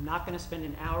I'm not going to spend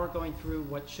an hour going through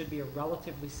what should be a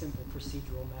relatively simple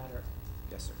procedural matter.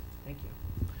 Yes, sir. Thank you.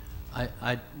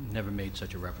 I never made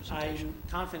such a representation. I'm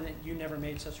confident you never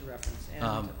made such a reference.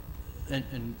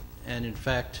 And in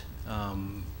fact,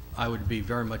 I would be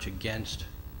very much against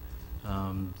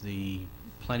the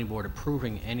planning board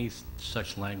approving any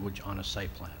such language on a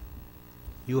site plan.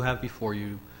 You have before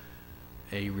you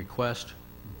a request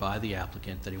by the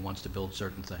applicant that he wants to build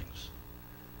certain things.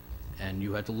 And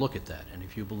you had to look at that. And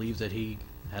if you believe that he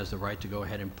has the right to go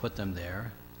ahead and put them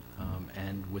there,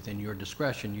 and within your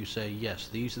discretion, you say, yes,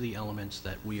 these are the elements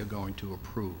that we are going to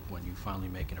approve when you finally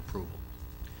make an approval.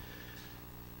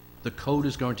 The code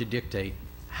is going to dictate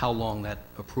how long that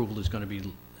approval is going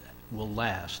to will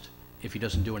last if he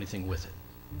doesn't do anything with it,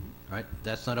 right?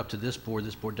 That's not up to this board.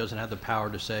 This board doesn't have the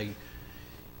power to say,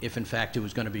 if in fact it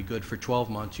was going to be good for 12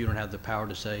 months, you don't have the power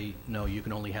to say, no, you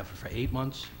can only have it for 8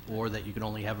 months, or that you can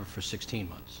only have it for 16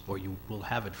 months, or you will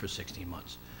have it for 16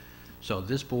 months. So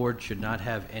this board should not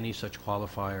have any such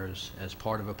qualifiers as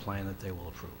part of a plan that they will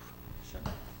approve. Sure.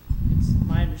 It's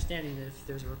my understanding that if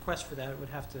there's a request for that, it would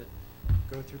have to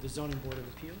go through the zoning board of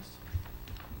appeals.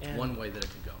 And- One way that it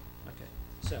could go. Okay,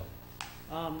 so,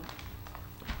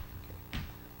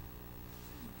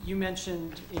 you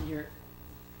mentioned in your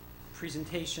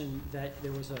presentation that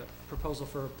there was a proposal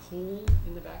for a pool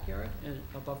in the backyard, an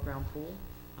above-ground pool.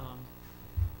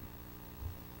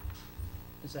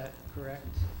 Is that correct?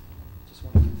 Just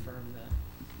want to confirm that.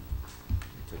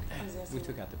 Is We this-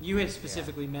 took out the. You had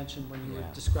specifically mentioned when you were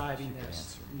Yeah, describing she could this,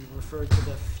 answer. you referred to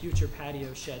the future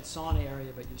patio shed sauna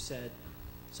area, but you said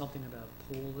something about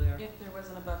a pool there? If there was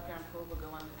an above-ground pool, we'll go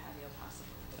on the patio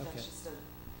possibly. But Okay. that's just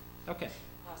a Okay,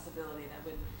 possibility that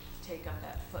would take up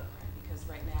that footprint, because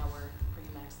right now we're pretty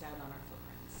maxed out on our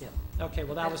footprints. yeah, okay,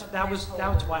 well, That's a that was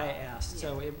placeholder. why I asked,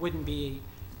 so Yeah. it wouldn't be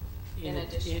In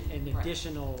addition, an right.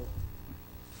 additional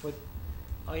foot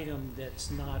item that's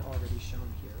not already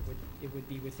shown here. It would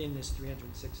be within this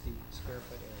 360 square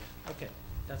foot area. Okay,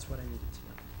 that's what I needed to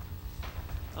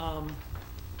know.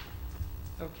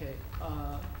 Okay,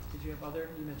 did you have other,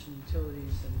 you mentioned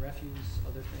utilities and refuse,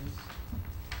 other things?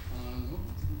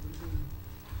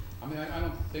 I mean, I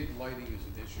don't think lighting is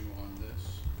an issue on this.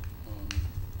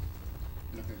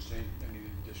 You're not gonna change any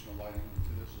additional lighting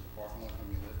to this, is the parking lot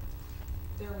gonna be lit?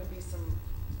 There would be some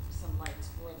lights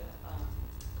for the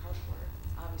carport,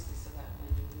 obviously, so that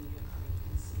when you leave your car, you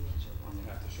can see it. You're And you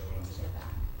have to show it on the to the site.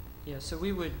 back. Yeah, so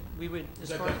we would, as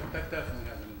That far, that definitely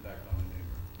has an impact on the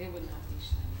neighbor. It would not be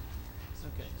shining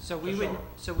on there. okay, so we For would, sure.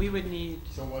 so we would need,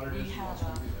 So what it We is, have what's a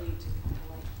gonna be there? lead to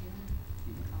light here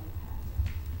Mhm. on the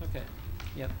patio. okay,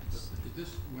 yep. Is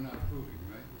this, we're not approving,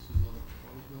 right? This is another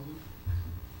proposed building?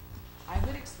 I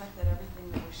would expect that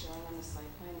everything that we're showing on the site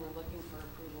plan, we're looking for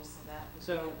approval so that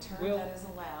So within the term we'll- that is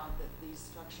allowed, that these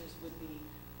structures would be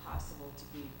possible to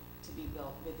be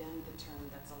built within the term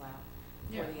that's allowed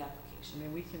Yeah. for the I application.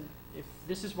 mean, we can, if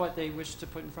this is what they wish to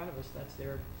put in front of us, that's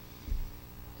their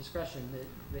discretion.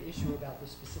 The issue about the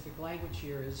specific language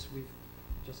here is we've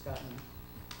just gotten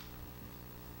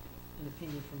an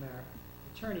opinion from our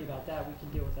attorney about that. We can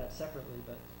deal with that separately,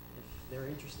 but if they're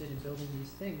interested in building these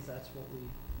things, that's what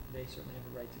they certainly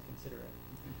have a right to consider it.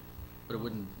 But it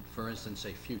wouldn't, for instance,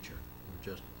 say future, or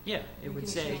just, Yeah, it would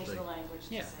say, You can change the language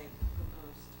to Yeah. say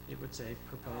proposed. it would say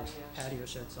proposed Patio patio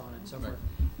sheds on it and so Right.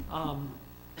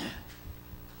 forth.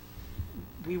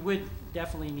 We would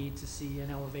definitely need to see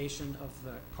an elevation of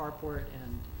the carport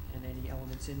and any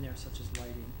elements in there such as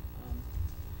lighting.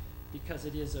 Because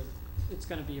it's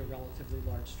gonna be a relatively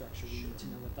large structure. We need to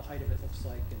know what the height of it looks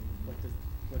like and what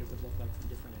it would look like from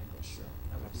different angles, so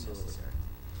that would be Absolutely. necessary.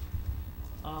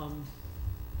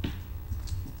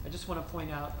 I just wanna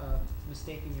point out,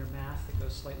 mistaking your math, it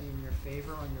goes slightly in your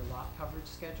favor on your lot coverage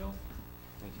schedule.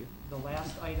 Thank you. The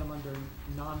last item under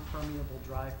non-permeable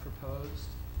drive proposed,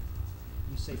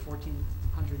 you say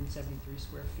 1,473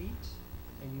 square feet,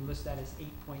 and you list that as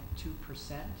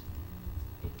 8.2%.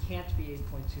 It can't be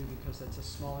 8.2 because that's a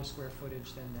smaller square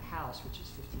footage than the house, which is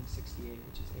 1,568,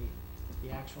 which is 8.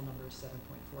 The actual number is 7.4%,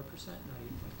 not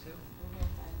 8.2. We'll get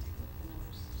that and take a look at the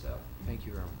numbers. So Thank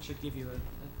you, Rowan. it should give you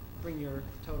bring your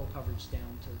total coverage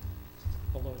down to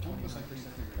below What was I 29%.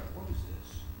 thinking about? What is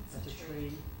this? That's a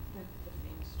tree. The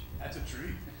famous tree. That's a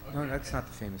tree? No, that's not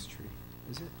the famous tree,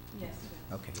 is it? Yes, it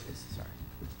is. Okay, it is, sorry.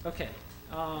 Okay,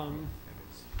 I'm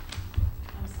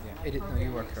sorry, Yeah, my no, you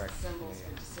program are makes correct. symbols Yeah,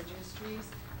 for yeah. deciduous trees,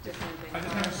 different than I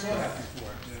just never saw that conifers,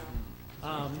 before,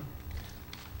 yeah.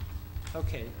 so-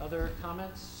 okay, other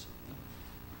comments?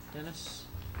 Dennis?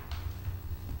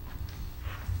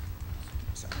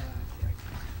 Sorry.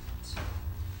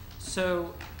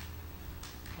 So,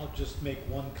 I'll just make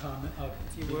one comment,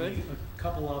 If you would. a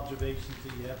couple observations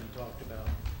that you haven't talked about.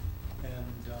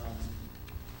 And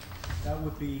that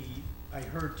would be, I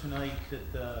heard tonight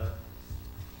that the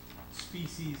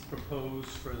species proposed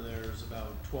for, there's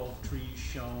about 12 trees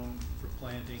shown for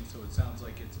planting, so it sounds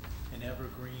like it's an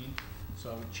evergreen.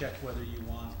 So I would check whether you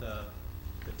want the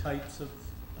types of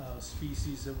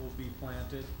species that will be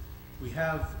planted. We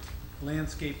have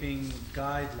landscaping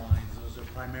guidelines, those are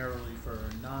primarily for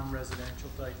non-residential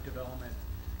type development.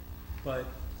 But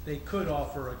they could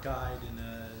offer a guide in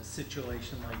a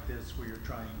situation like this where you're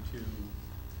trying to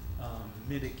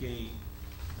mitigate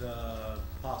the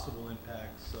possible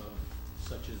impacts of,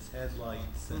 such as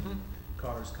headlights and Mhm.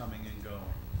 cars coming and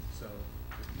going. So,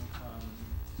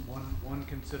 one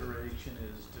consideration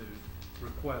is to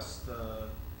request the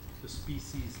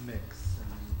species mix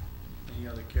and any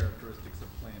other characteristics of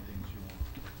plantings you want.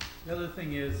 The other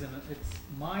thing is, and it's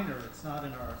minor, it's not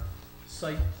in our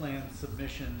site plan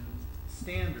submission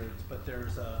standards, but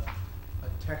there's a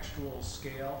textual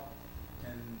scale,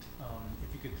 and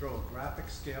if you could throw a graphic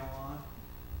scale on,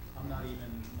 I'm not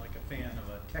even like a fan of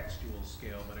a textual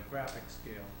scale, but a graphic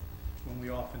scale, when we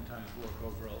oftentimes work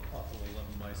over off of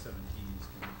 11 by 17s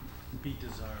can be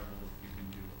desirable if you can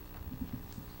do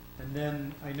it. And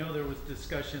then I know there was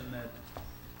discussion that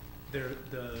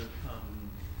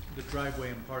the driveway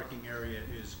and parking area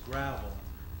is gravel.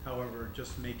 However,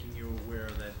 just making you aware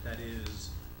that that is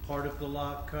part of the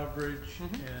lot coverage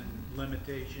and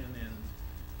limitation, and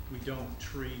we don't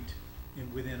treat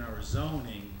within our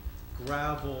zoning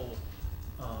gravel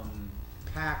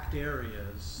packed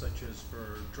areas such as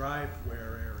for driveway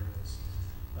areas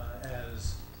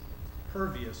as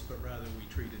pervious, but rather we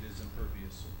treat it as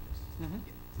impervious surface.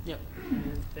 Yep,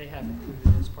 and they have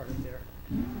included as part of their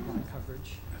lot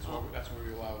coverage. That's where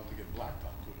we allow them to get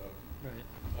blacktopped without Right.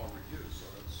 all review, so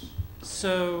that's.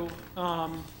 So,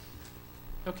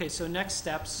 okay, so next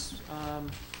steps.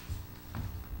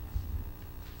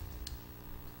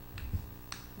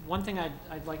 One thing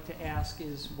I'd like to ask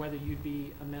is whether you'd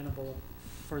be amenable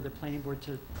for the planning board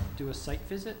to do a site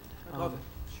visit. I'd love it,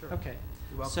 sure. Okay,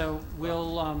 You're welcome. so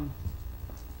we'll,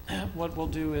 what we'll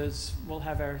do is we'll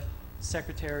have our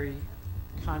secretary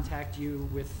contact you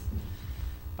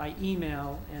by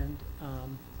email, and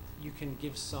you can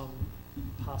give some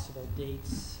possible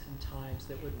dates and times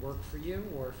that would work for you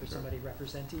or for Sure. somebody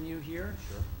representing you here.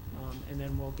 Sure. And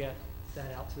then we'll get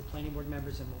that out to the planning board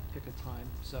members and we'll pick a time.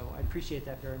 So I appreciate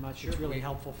that very much. It's Sure. really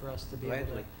helpful for us to be able to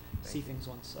Gladly. see Thank you. things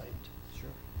on site. Sure,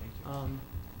 thank you.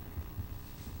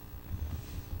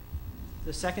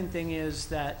 The second thing is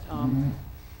that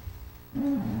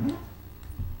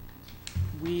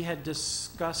we had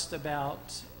discussed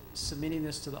about submitting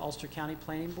this to the Ulster County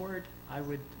Planning Board. I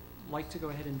would like to go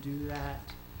ahead and do that.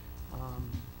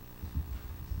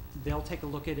 They'll take a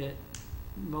look at it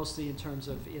mostly in terms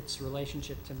of its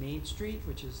relationship to Main Street,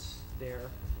 which is their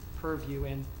purview.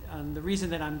 And the reason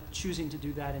that I'm choosing to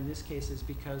do that in this case is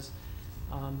because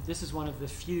this is one of the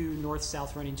few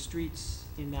north-south running streets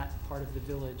in that part of the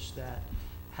village that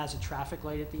has a traffic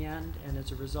light at the end, and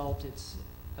as a result, it's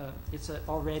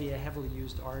already a heavily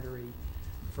used artery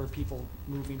for people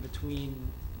moving between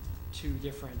two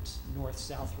different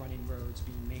north-south running roads,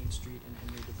 being Main Street and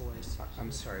Henry Du Bois.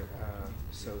 I'm sorry,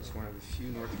 so it's one of the few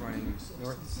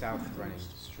north-south running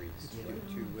streets,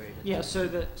 two-way. Yeah, so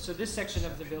this section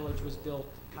of the village was built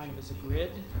kind of as a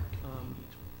grid,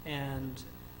 and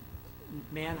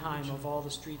Mannheim, of all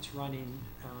the streets running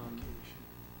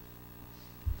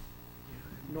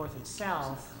north and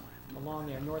south along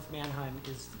there, North Mannheim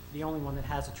is the only one that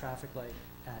has a traffic light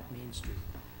at Main Street.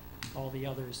 All the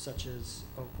others, such as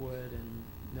Oakwood and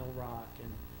Mill Rock and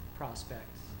Prospect,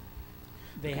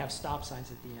 they have stop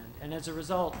signs at the end. And as a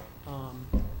result,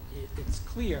 it's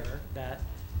clear that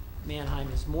Mannheim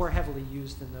is more heavily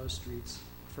used than those streets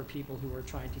for people who are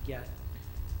trying to get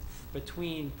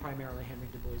between primarily Henry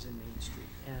Du Bois and Main Street.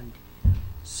 And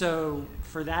so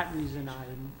for that reason,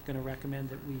 I'm going to recommend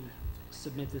that we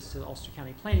submit this to the Ulster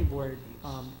County Planning Board.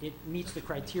 It meets the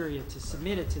criteria to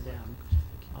submit it to them.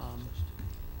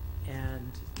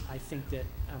 And I think that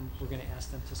we're going to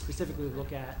ask them to specifically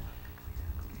look at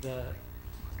the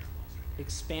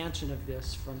expansion of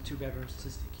this from 2 bedrooms to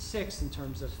 6 in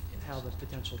terms of how the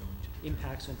potential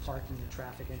impacts on parking and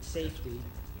traffic and safety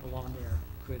along there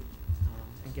could,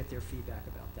 and get their feedback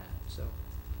about that. So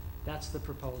that's the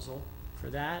proposal for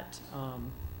that.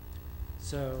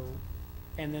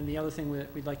 And then the other thing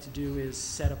that we'd like to do is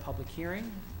set a public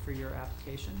hearing for your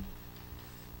application.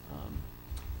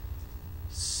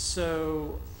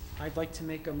 So I'd like to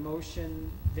make a motion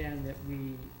then that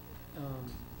we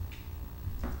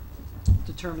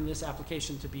determine this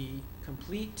application to be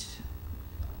complete,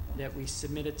 that we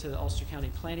submit it to the Ulster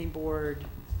County Planning Board,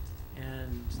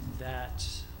 and that,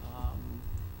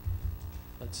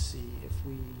 let's see,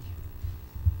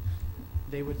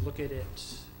 they would look at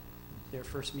it, their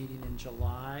first meeting in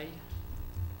July.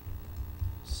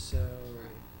 So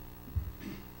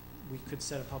we could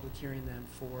set a public hearing then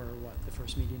for what, the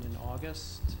first meeting in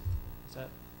August? Is that?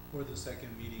 Or the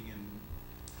second meeting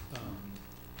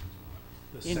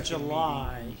In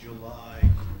July. In July.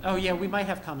 Oh, yeah, we might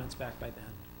have comments back by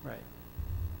then, right.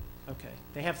 Okay,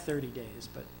 they have 30 days,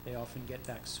 but they often get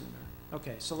back sooner.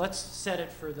 Okay, so let's set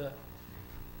it for the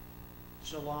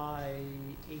July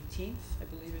 18th, I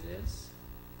believe it is.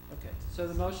 Okay, so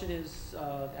the motion is,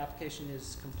 the application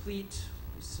is complete.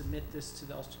 We submit this to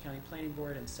the Ulster County Planning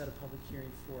Board and set a public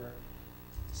hearing for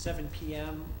 7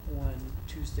 p.m. on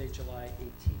Tuesday, July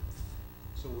 18th.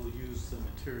 So we'll use the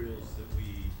materials that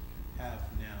we have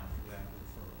now for that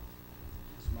referral,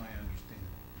 is my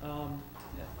understanding.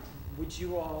 Would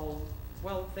you all,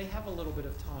 well, they have a little bit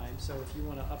of time, so if you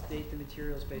want to update the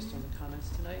materials based on the comments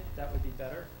tonight, that would be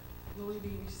better. Will we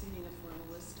be receiving a formal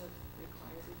list of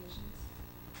required revisions?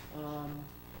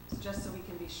 Just so we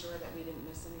can be sure that we didn't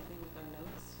miss anything with our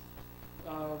notes?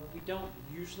 We don't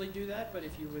usually do that, but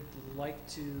if you would like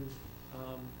to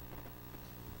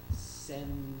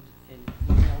send an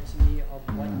email to me of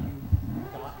what you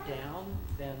got down,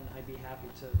 then I'd be happy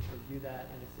to review that,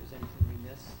 and if there's anything we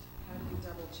missed. How do we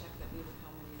double check that we've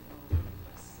accommodated all the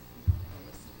requests? If we have a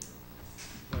list of the requests.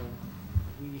 So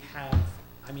we have,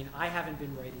 I mean, I haven't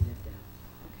been writing it down.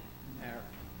 Okay.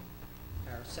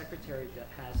 Our secretary that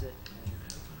has it,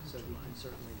 and so we can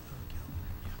certainly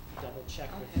double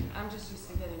check with you. I'm just used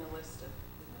to getting a list of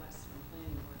requests from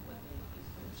planning board, what they think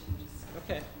changes.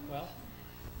 Okay, well.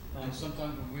 And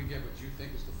sometimes when we get what you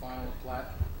think is the final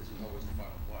plat, isn't always the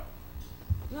final plat.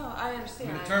 No, I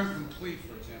understand. The term complete,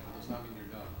 for example, does not mean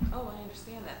you're done. Oh, I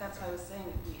understand that. That's why I was saying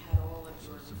if we had all of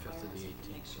your requirements, we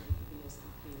could make sure it could be as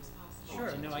complete as possible.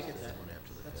 Sure, no, I get that.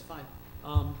 That's fine.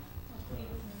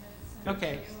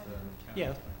 Okay,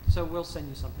 yeah, so we'll send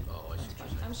you something. Oh, I see what you're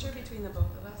saying. I'm sure between the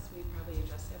both of us, we probably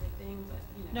addressed everything, but,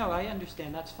 you know. No, I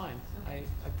understand, that's fine. Okay.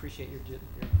 I appreciate your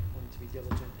wanting to be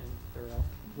diligent and thorough.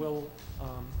 We'll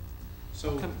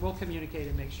communicate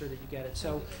and make sure that you get it.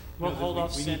 So we'll hold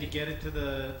off We sending. need to get it to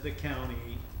the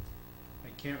county. I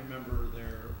can't remember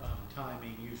their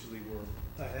timing. Usually we're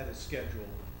ahead of schedule.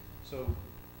 So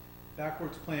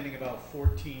backwards planning about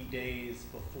 14 days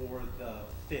before the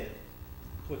 5th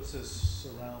puts us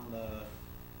around the,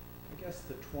 I guess,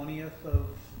 the 20th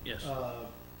Yes.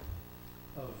 of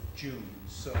June.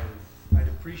 So I'd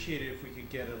appreciate it if we could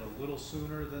get it a little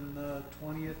sooner than the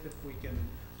 20th, if we can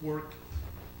work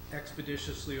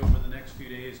expeditiously over the next few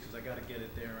days, because I got to get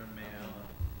it there in mail.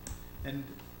 And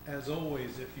as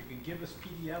always, if you can give us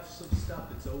PDFs of stuff,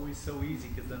 it's always so easy,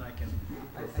 because then I can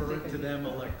refer it to them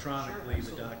electronically,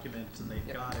 the documents, and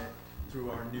they've got it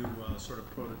through our new sort of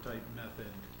prototype method.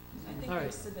 I think All they're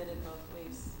right. submitted both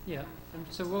ways. Yeah, and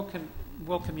so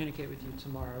we'll communicate with you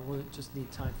tomorrow. We'll just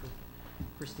need time for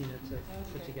Christina to would be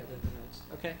put great. together the notes.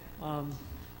 Okay?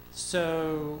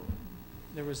 So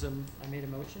there was I made a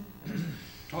motion.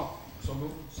 Oh, so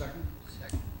move, second?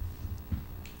 Second.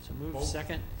 So move Vote.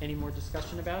 second. Any more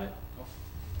discussion about it?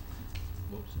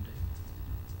 What was the date?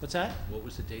 What's that? What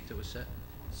was the date that was set?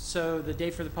 So the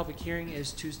date for the public hearing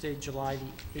is Tuesday, July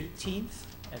the 18th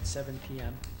at 7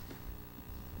 p.m.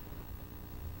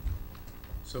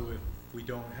 So if we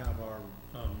don't have our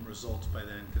results by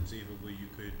then, conceivably, you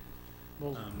could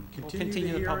We'll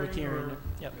continue the public hearing, hearing. or-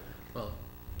 Yep. Well,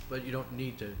 but you don't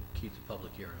need to keep the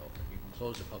public hearing open. You can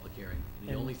close the public hearing. The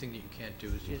And- only thing that you can't do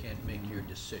is you It- can't make your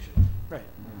decision. Right.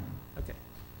 Okay.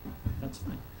 That's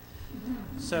fine.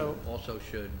 So, Also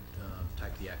should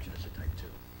type the action as a type 2.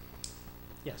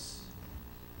 yes.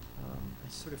 I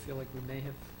sort of feel like we may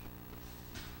have,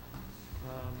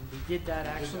 we did that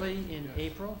actually in yes.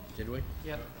 April. Did we?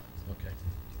 Yep. Okay.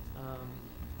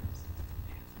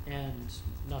 And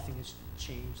nothing has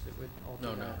changed that would alter No,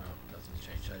 that. no, no, nothing's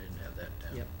changed. I didn't have that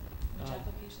down. Yep. Which Um,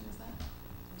 application is that?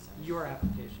 I'm sorry. Your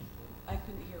application. I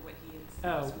couldn't hear what he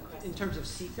Oh, was requesting. in terms of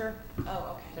seeker, Oh,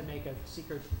 to okay. make a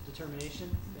seeker determination,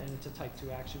 and it's a type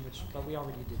 2 action, but we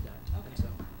already did that. And Okay.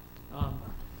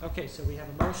 so, okay, so we have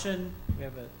a motion, we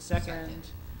have a second.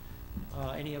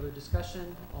 Any other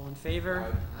discussion? All in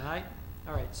favor? Aye.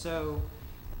 All right, so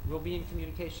we'll be in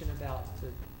communication about the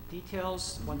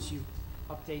details. Once you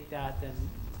update that, then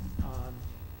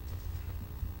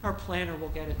our planner will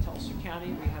get it to Ulster County.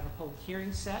 We have a public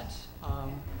hearing set.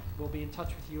 We'll be in touch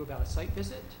with you about a site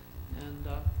visit, and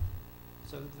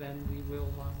so then we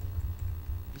will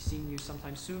be seeing you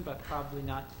sometime soon, but probably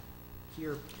not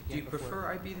here again Do you before.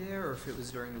 prefer I be there, or if it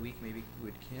was during the week, maybe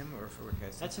with Kim, or if it were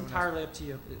guys? That's someone else? entirely up to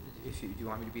you. If you, do you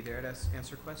want me to be there to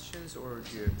answer questions, or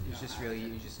do you, it's just really,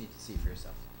 you just need to see for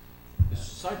yourself? The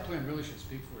site plan really should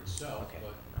speak for itself, Okay.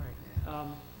 but All right.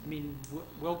 I mean,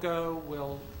 we'll go,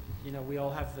 we all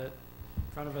have the, in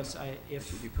front of us, Do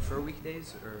you prefer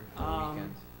weekdays or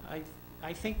weekends?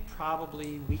 I think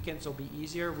probably weekends will be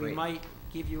easier. We Great. might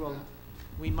give you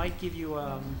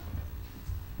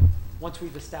once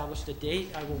we've established a date,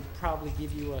 I will probably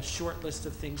give you a short list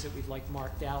of things that we'd like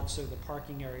marked out. So the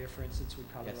parking area, for instance, we'd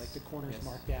probably Yes. like the corners Yes.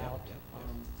 marked Yep, out. yep,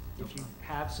 yep. If you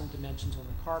have some dimensions on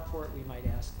the carport, we might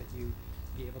ask that you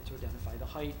be able to identify the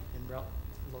height and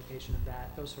location of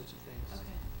that, those sorts of things.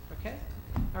 Okay. Okay?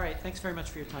 All right, thanks very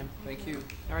much for your time. Thank you.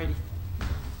 All righty.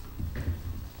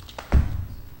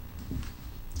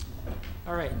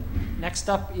 All right, next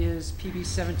up is PB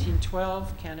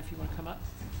 1712. Ken, if you want to come up.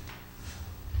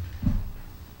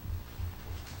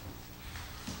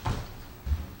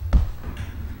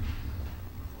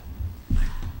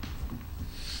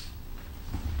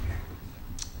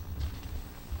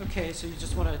 Okay, so you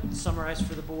just want to summarize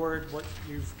for the board what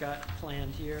you've got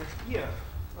planned here? Yeah,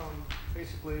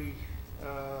 basically,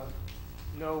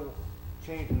 no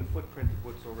change in the footprint of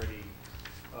what's already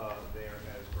there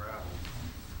as gravel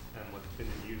and what's been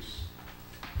in use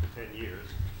for 10 years.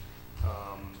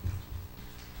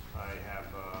 I have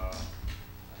a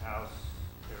house,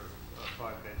 there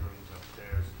are 5 bedrooms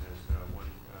upstairs, and there's one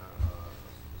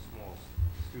a small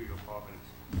studio apartment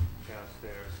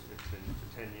downstairs. It's been for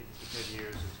 10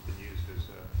 years. It's been used as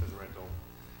a rental.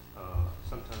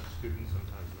 Sometimes students,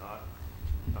 sometimes not.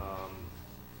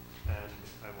 And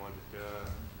I wanted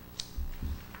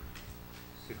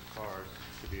 6 cars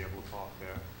to be able to park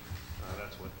there.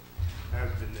 That's what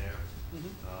has been there.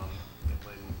 And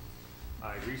when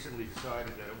I recently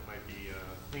decided that it might be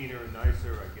cleaner and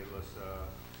nicer, I'd get less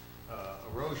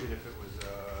erosion if it was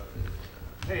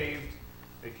paved.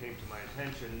 It came to my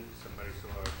attention. Somebody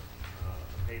saw a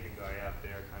paving guy out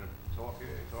there kind of talking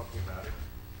about it,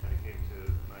 and it came to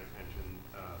my attention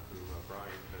through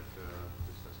Brian that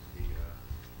this has to be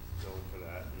zoned for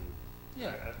that. And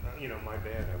Yeah. my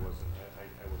bad. I wasn't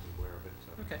aware of it.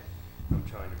 So Okay. I'm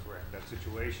trying to correct that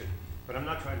situation, but I'm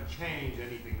not trying to change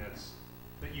anything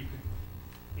that you could,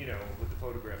 with the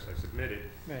photographs I submitted.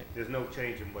 Right. There's no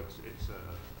change in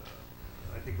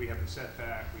I think we have the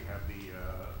setback, we have the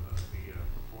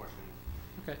proportion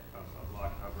Okay. of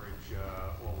lot coverage,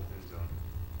 all within zone.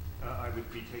 I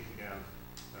would be taking down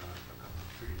a couple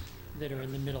of trees here. That are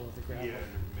in the middle of the gravel? Yeah,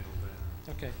 in the middle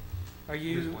there. Okay. Are There's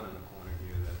you, one in the corner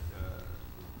here that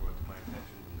was brought to my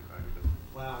attention from the guy who does the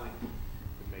plowing,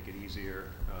 to make it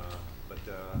easier. But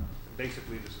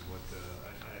basically, this is what I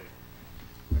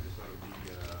just thought it would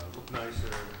be look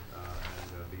nicer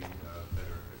and be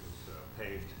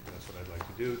paved. That's what I'd like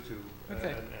to do to,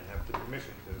 Okay. and have the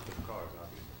permission to put the cars,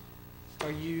 obviously.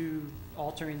 Are you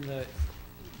altering the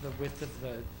width of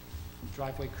the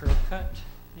driveway curb cut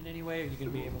in any way? Are you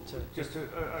gonna be able to? Just to,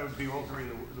 I would be altering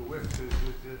the width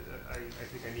I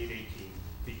think I need 18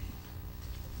 feet.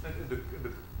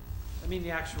 I mean,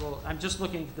 the actual, I'm just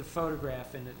looking at the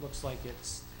photograph and it looks like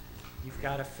you've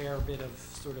got a fair bit of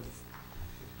sort of,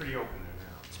 It's pretty open there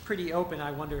now. it's pretty open.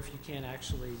 I wonder if you can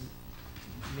actually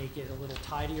make it a little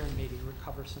tidier and maybe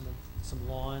recover some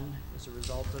lawn as a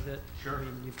result of it. Sure. I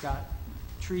mean, you've got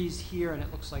trees here and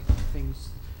it looks like things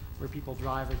where people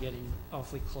drive are getting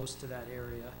awfully close to that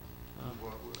area. Just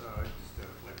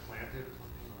like planted or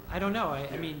something? Or? I don't know. I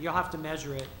Yeah. mean, you'll have to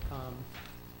measure it.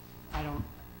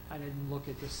 I didn't look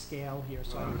at the scale here,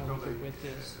 so I don't know what the width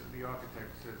is. The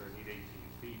architect says I need 18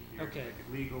 feet here Okay. to make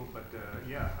it legal, but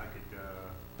yeah, I could.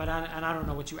 But I don't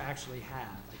know what you actually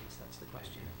have. I guess that's the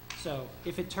question. So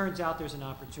if it turns out there's an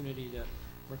opportunity to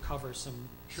recover some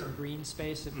Sure. green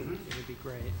space, it would be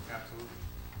great. Absolutely.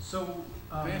 So,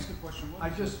 Can I ask a question? What I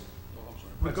is just, this? Oh, I'm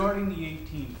sorry. regarding the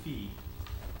 18 feet,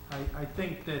 I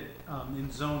think that in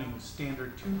zoning,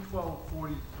 standard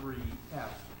 21243F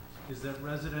is that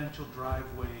residential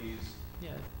driveways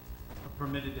Yeah. are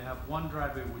permitted to have one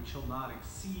driveway which shall not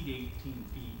exceed 18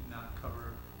 feet, not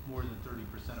cover more than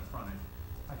 30% of frontage.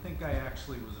 I think I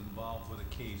actually was involved with a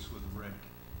case with Rick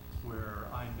where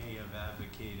I may have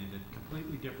advocated a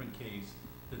completely different case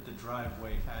that the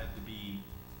driveway had to be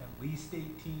at least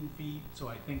 18 feet. So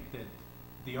I think that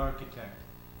the architect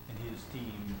and his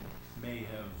team may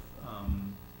have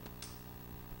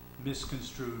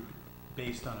misconstrued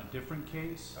based on a different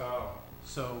case. Oh.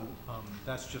 So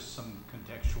that's just some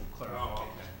contextual clarification. Oh,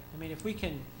 okay. I mean, if we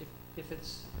can, if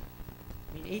it's,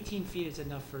 I mean, 18 feet is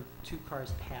enough for two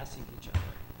cars passing each other,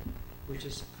 which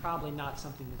is probably not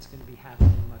something that's going to be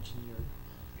happening much in your.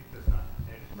 It does not.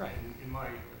 And, Right. and in my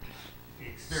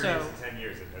experience in 10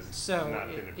 years, it has not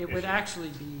been an it would issue. actually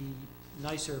be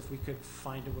nicer if we could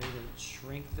find a way to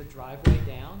shrink the driveway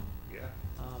down. Yeah.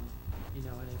 You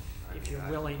know, and I if mean, you're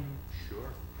willing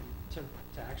Sure. to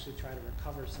actually try to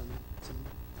recover some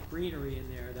greenery in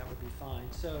there, that would be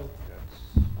fine. So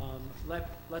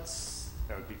let's.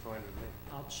 That would be fine with me.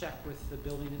 I'll check with the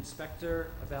building inspector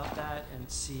about that and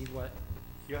see what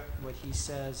he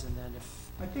says, and then if.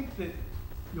 I think that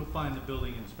you'll find the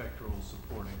building inspector will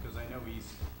support it, because I know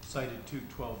he's cited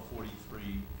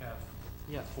 21243F4.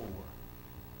 Yeah.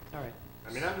 All right.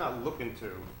 I mean, I'm not looking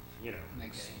to, you know,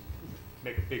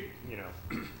 make a big, you know,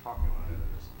 parking lot out of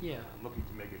this. Yeah. I'm looking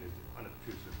to make it as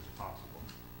unobtrusive as possible.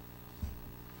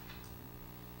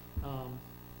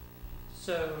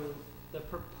 So the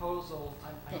proposal,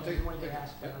 I know you wanted to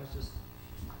ask, but I was just,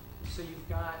 so you've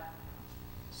got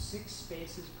 6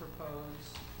 spaces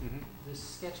proposed. Mm-hmm. The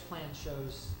sketch plan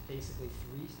shows basically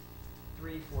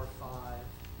 3, 4, 5.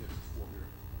 There's 4 here.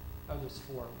 Oh, there's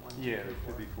 4. 1, 2, Yeah, 3, there 4,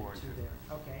 should be 4 and 2 2.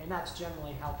 there. Okay, and that's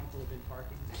generally how people have been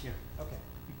parking. Yeah. Okay.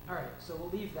 All right, so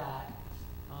we'll leave that.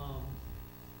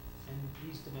 And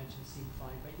these dimensions seem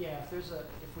fine. But yeah, if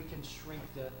we can shrink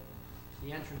the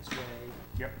entranceway.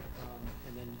 Yep.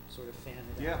 And then sort of fan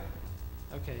it Yeah. out.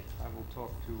 Okay. I will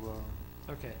talk to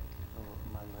Okay.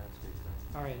 my landscape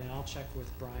guy. All right, and I'll check with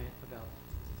Bryant about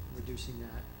reducing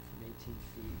that from 18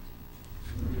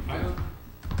 feet. I don't.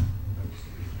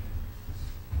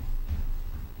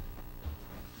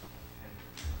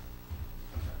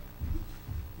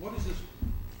 What is this?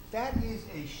 That is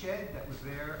a shed that was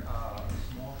there, a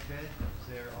small shed that was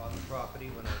there on the property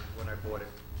when I bought it.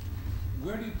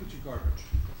 Where do you put your garbage?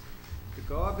 The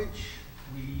garbage,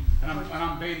 we. And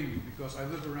I'm baiting you because I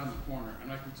live around the corner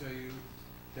and I can tell you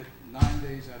that 9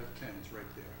 days out of 10 it's right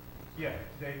there. Yeah,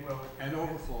 they will. And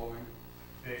overflowing.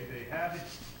 They have it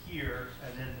here,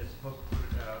 and then they're supposed to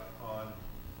put it out on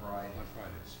Friday On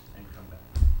Fridays, and come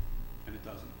back. and it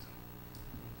doesn't.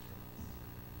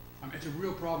 I mean, it's a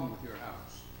real problem with your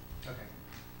house. Okay.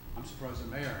 I'm surprised the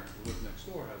mayor who lives next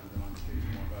door hasn't been on the case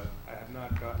more about it. I have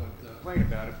not gotten But, a complaint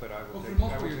about it, but I will Well, for take. the most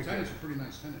I part, will your take care of tenants it. are pretty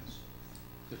nice tenants.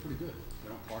 They're pretty good. They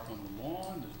don't park on the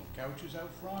lawn, there's no couches out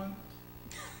front.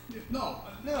 No,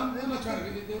 I'm not trying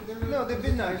to, they're. No, they've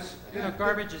been nice. You know,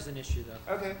 garbage is an issue,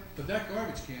 though. Okay. But that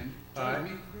garbage can drive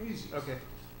me crazy. Okay.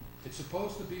 It's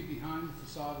supposed to be behind the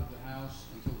facade of the house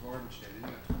until garbage day, then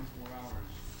you got 24 hours,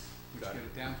 which Got get it.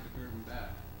 it down to the curb and back.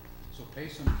 So pay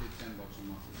some kid $10 a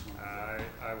month or something.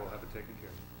 I will have it taken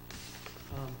care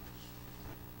of.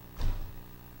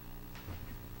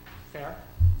 Fair.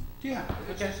 Yeah.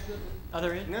 it's Okay. just,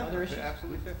 Other No, issues?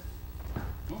 absolutely fair.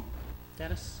 oh,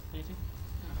 Dennis, anything?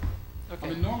 I Okay.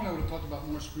 mean, normally I would've talked about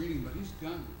more screening, but he's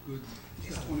done good.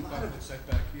 He's got 25-foot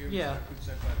setback here, he's Yeah. got good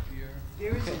setback here.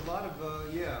 There is Okay. a lot of,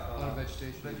 A lot of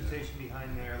vegetation. vegetation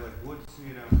behind there, like woods,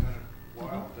 kind of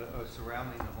wild,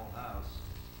 surrounding the whole house.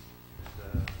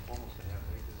 It's, almost a half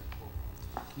acre.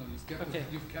 No, Okay.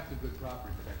 you've kept a good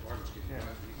property for that garbage can. Yeah,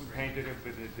 we painted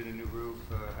it, did a new roof,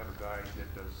 have a guy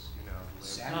that does,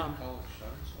 Satin colored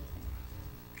shutters.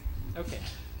 Okay.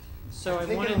 So I I've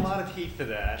wanted. taken a lot of heat for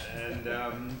that, and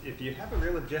if you have a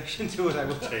real objection to it, I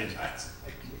will change it.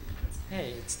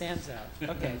 Hey, it stands out.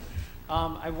 Okay.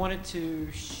 I wanted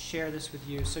to share this with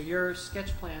you. So your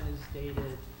sketch plan is dated, you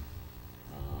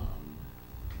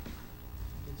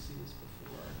did see this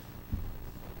before,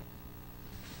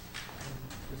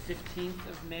 the 15th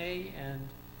of May, and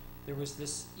there was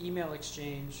this email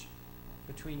exchange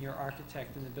between your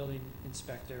architect and the building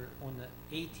inspector on the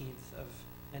 18th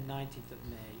and 19th of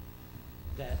May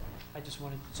that I just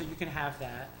wanted, so you can have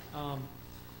that.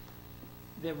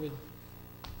 That would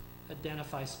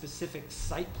identify specific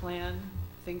site plan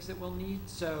things that we'll need,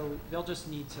 so they'll just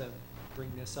need to bring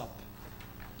this up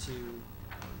to,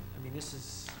 I mean, this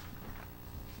is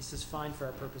fine for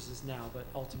our purposes now, but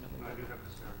ultimately. I do have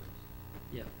the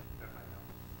surveys. Yeah. That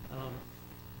I know.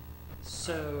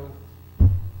 So,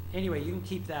 anyway, you can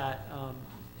keep that,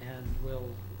 and we'll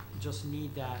just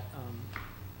need that,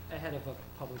 ahead of a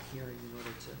public hearing in order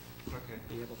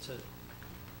to be able to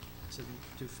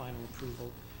do final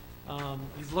approval.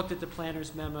 You've looked at the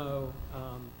planner's memo.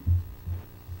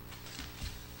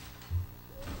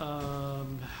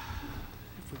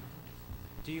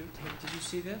 Did you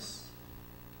see this?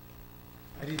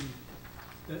 I didn't,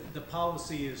 the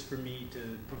policy is for me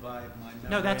to provide my memorandums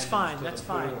No, that's fine, to that's the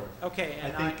fine. board. Okay,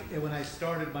 and I think when I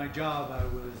started my job, I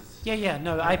was. Yeah,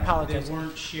 no, I apologize. They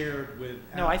weren't shared with.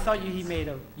 No, I thought you made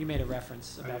a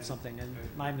reference I about didn't. something, and I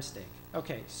didn't. my mistake.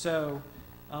 Okay, so,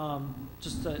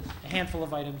 just a handful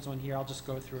of items on here, I'll just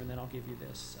go through and then I'll give you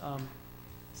this.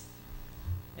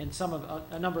 And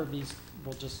a number of these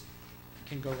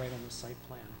can go right on the site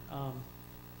plan.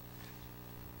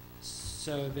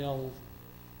 So there'll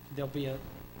be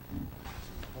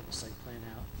pull the site plan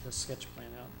out, the sketch plan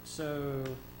out. So,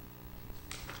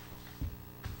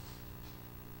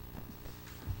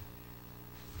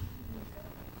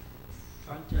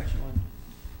 frontage one.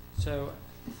 So,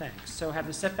 thanks. So have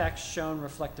the setbacks shown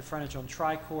reflect the frontage on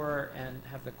Tricor and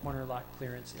have the corner lot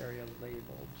clearance area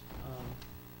labeled.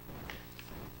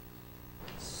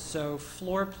 So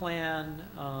floor plan,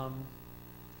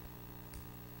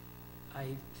 I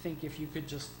think if you could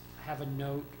just have a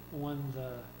note on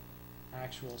the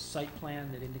actual site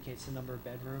plan that indicates the number of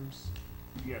bedrooms.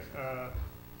 Yes, that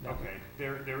would- okay,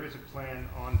 there is a plan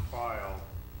on file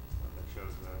that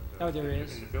shows that. Oh, there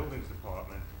is? In the buildings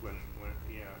department,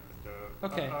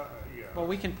 Okay. yeah. Well,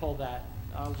 we can pull that.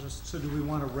 I'll just, So do we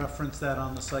want to reference that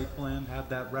on the site plan, have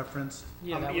that referenced?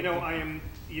 yeah, that You would know, be- I am,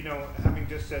 having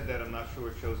just said that, I'm not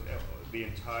sure it shows the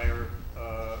entire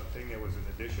thing. There was an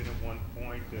addition at one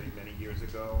point many years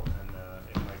ago, and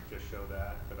it might just show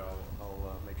that, but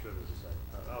I'll make sure there's a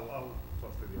site. I'll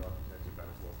talk to the architects about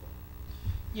it real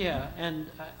quick. Yeah, and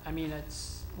I mean,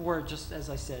 or just as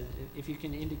I said, if you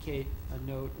can indicate a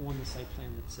note on the site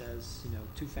plan that says,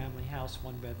 two-family house,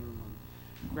 one bedroom on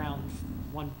ground,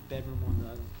 one bedroom on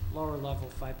the lower level,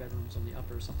 5 bedrooms on the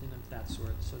upper, something of that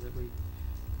sort, so that we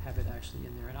have it actually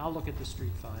in there. And I'll look at the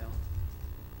street file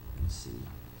and see.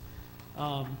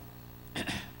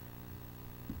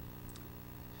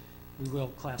 We will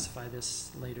classify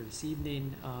this later this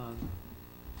evening.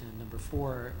 And number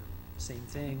 4, same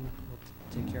thing.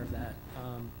 We'll take care of that.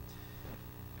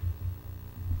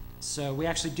 So we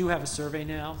actually do have a survey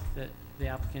now that the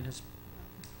applicant has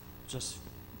just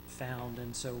found,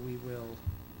 and so we will,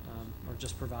 or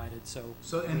just provided, so.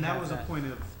 And we that have was a point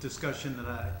of discussion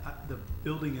that the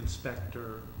building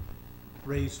inspector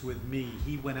raised with me.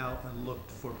 He went out and looked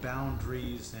for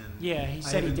boundaries and. Yeah, he I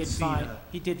said he haven't did seen find, a-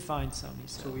 he did find some, he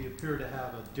said. So we appear to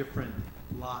have a different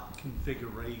lot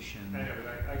configuration. I know,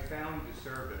 but I found the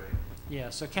survey. Yeah,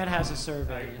 so Ken has a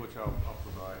survey, Which I'll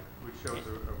provide, which shows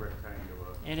a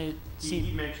rectangular. and it He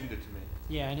seems, mentioned it to me.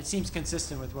 yeah, and it seems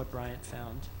consistent with what Bryant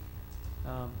found.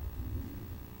 I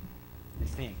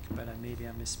think, but maybe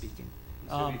I'm misspeaking. He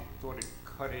said he thought it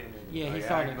cut in Yeah, and he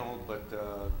thought it- diagonal, but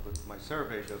my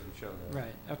survey doesn't show that.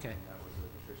 Right, okay. That was an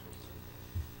official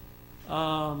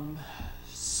survey.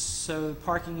 So the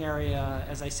parking area,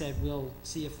 as I said, we'll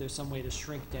see if there's some way to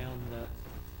shrink down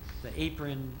the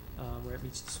apron where it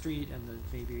meets the street and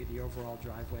maybe the overall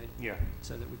driveway, Yeah.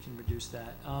 so that we can reduce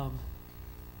that.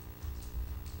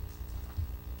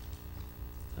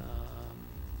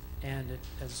 And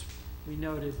as we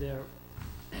noted,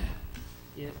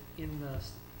 in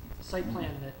the site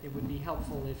plan that it would be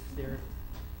helpful if there,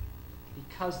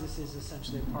 because this is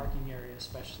essentially a parking area,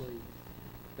 especially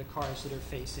the cars that are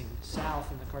facing south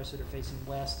and the cars that are facing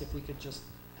west, if we could just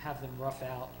have them rough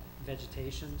out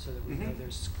vegetation so that we know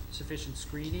there's sufficient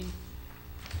screening.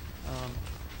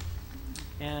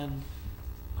 And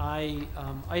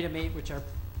item 8, which our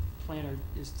planner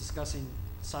is discussing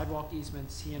sidewalk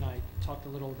easements, he and I talked a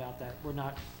little about that. We're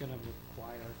not gonna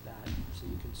require that, so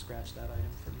you can scratch that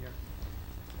item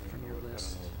from your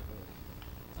list.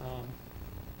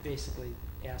 Basically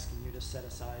asking you to set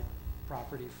aside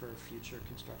property for future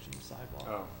construction of sidewalk.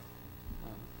 Oh,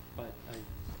 But I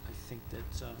think that,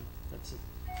 that's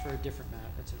for a different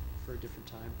for a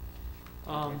different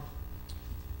time.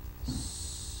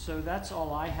 So that's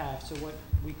all I have. So what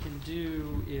we can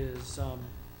do is,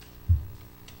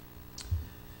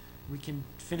 we can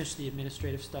finish the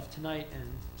administrative stuff tonight and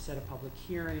set a public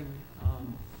hearing.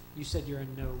 You said you're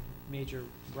in no major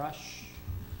rush,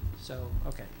 so,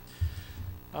 okay.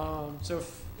 So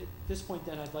if, at this point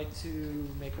then, I'd like to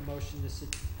make a motion this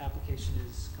application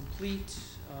is complete.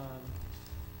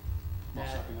 I'll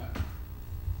second that.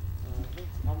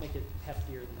 I'll make it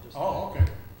heftier than just. Oh, okay.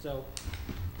 So,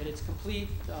 that it's complete,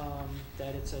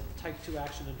 that it's a type 2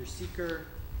 action under seeker,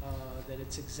 that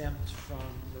it's exempt from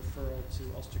referral to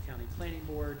Ulster County Planning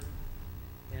Board,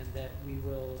 and that we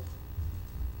will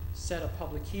set a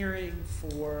public hearing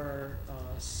for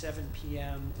 7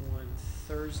 p.m. on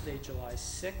Thursday, July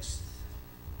 6th,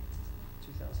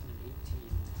 2018.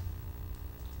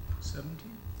 17?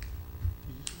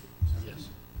 Yes,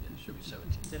 it should be 17.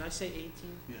 Did I say 18?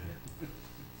 Yeah.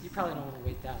 You probably don't want to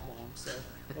wait that long, so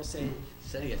we'll say,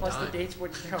 Setting a plus the time. dates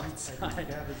wouldn't coincide.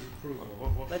 Gavin's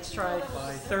approval. Let's try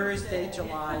Thursday,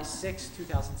 July 6th,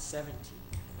 2017.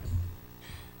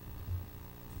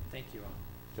 Thank you all.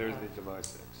 Thursday, July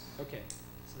 6th. Okay,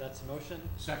 so that's a motion.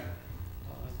 Second.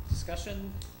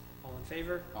 Discussion, all in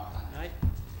favor? Aye. Aye.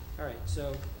 All right,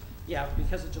 so, yeah,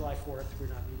 because of July 4th, we're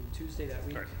not meeting Tuesday that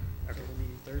week. Right, So okay. we're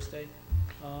meeting Thursday.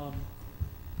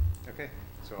 Okay,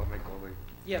 so I'll make all the,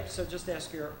 Yeah, so just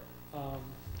ask your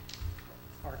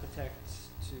architect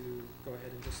to go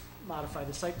ahead and just modify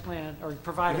the site plan, or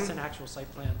provide us an actual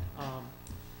site plan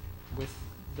with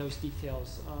those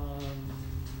details.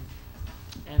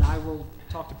 And I will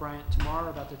talk to Bryant tomorrow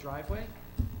about the driveway,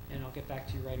 and I'll get back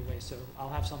to you right away. So I'll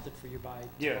have something for you by tomorrow.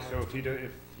 yeah, so if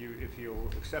you'll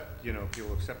accept, if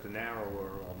you'll accept the narrower,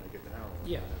 I'll make it narrower.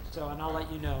 Yeah, so, and I'll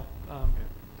let you know,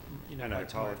 And I by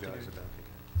tomorrow apologize afternoon. about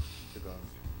the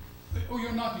garbage. Oh,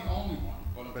 you're not the only one,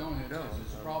 but I'm But telling you, no,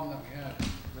 it's a problem that we have.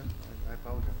 I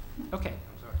apologize. Okay,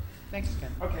 I'm sorry. thanks,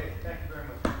 Ken. Okay, thank you very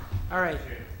much. All right,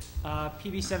 Appreciate it.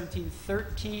 PB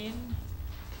 1713,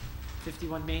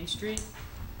 51 Main Street.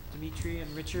 Dimitri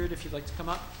and Richard, if you'd like to come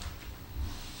up.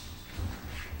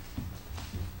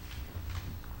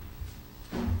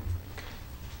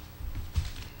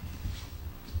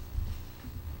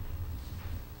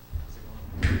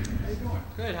 How you doing?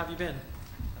 Good, how have you been?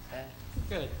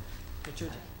 Good.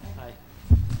 Richard? Hi.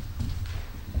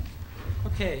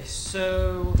 Okay,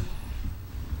 so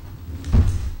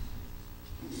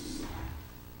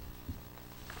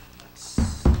let's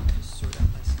just sort out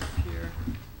my stuff here.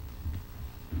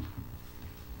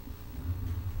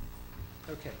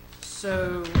 Okay,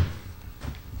 so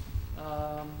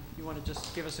you want to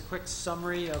just give us a quick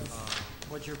summary of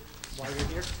why you're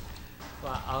here?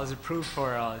 Well, I was approved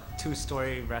for a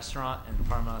 2-story restaurant and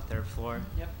apartment on the 3rd floor.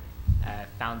 Yep. I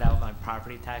found out my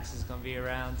property tax is gonna be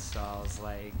around, so I was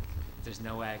like, there's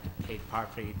no way I could pay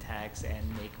property tax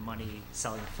and make money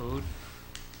selling food.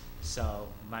 So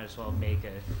might as well make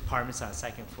apartments on the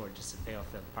 2nd floor just to pay off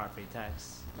the property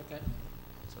tax. Okay.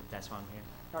 So that's why I'm here.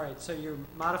 All right, so you're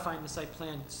modifying the site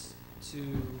plans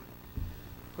to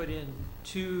put in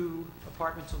 2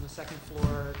 apartments on the 2nd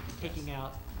floor, taking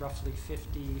out roughly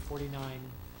 49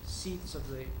 seats of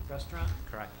the restaurant.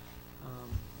 Correct.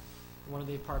 One of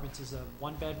the apartments is a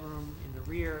 1-bedroom in the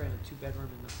rear and a 2-bedroom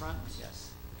in the front.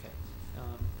 Yes. Okay.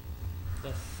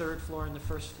 The 3rd floor and the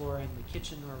 1st floor and the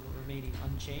kitchen are remaining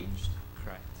unchanged.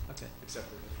 Correct. Okay. Except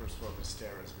that the first floor, the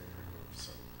stair is being removed,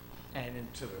 so And in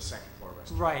to the 2nd floor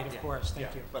restaurant. Right, of Yeah. course, thank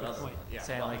Yeah, you. but Good other- point. yeah,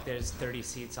 saying well, like there's 30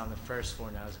 seats on the 1st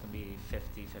floor, now it's gonna be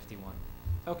 50, 51.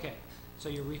 Okay, so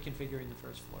you're reconfiguring the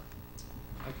 1st floor.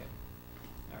 Okay.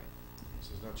 All right.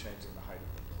 So there's no change in the height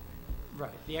of the building.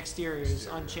 Right, the exterior is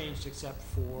Exterior. unchanged except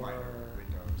for, Minor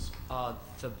windows.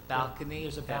 The balcony.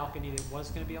 there's a that- balcony that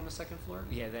was gonna be on the 2nd floor?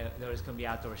 Yeah, there was gonna be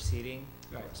outdoor seating.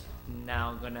 Right. Now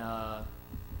I'm gonna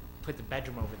put the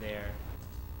bedroom over there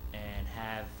and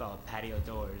have patio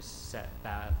doors set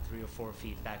about 3 or 4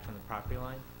 feet back from the property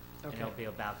line. And Okay. there'll be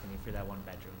a balcony for that 1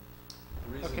 bedroom.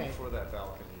 The reason Okay. for that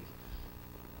balcony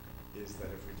is that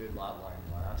if we did lot line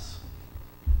glass,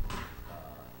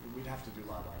 we'd have to do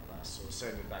lot line glass. So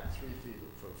setting it back 3 feet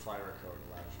for the fire code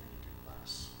allows you to do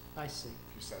glass. I see.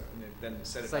 If you set it, and then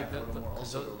set It's it like back a little the- more,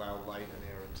 also the- to allow light and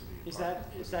air into the Is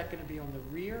apartment. that going to be on the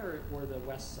rear or the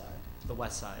west side? The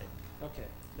west side. Okay,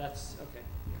 that's, okay.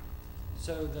 Yeah.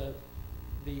 So the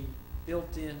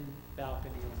built-in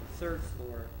balcony on the third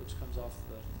floor, which comes off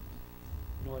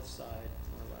the north side,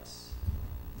 more or less.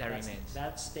 That that's- remains.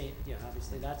 That's yeah,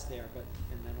 obviously that's there, but,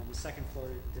 and then on the second floor,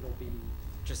 it'll be,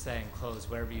 Just that enclosed,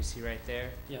 wherever you see right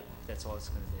there, yep, that's all it's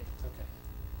gonna be. okay.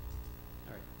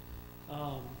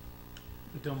 All right.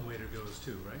 The dumbwaiter goes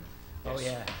too, right? Oh,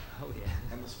 Yes. yeah, oh, yeah.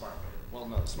 And the smart meter. Well,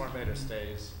 no, the smart meter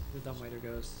stays. The dumbwaiter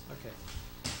goes, okay.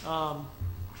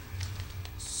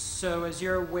 So as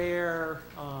you're aware,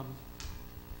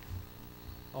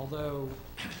 although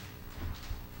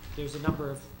there's a number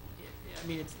of, I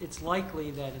mean, it's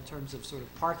likely that in terms of sort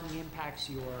of parking impacts,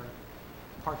 your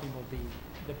parking will be,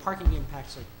 the parking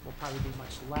impacts will probably be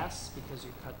much less because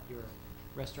you cut your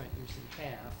restaurant use in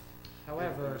half. There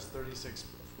However, was 36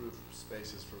 approved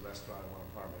spaces for restaurant in one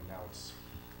apartment. Now it's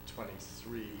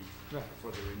 23 right,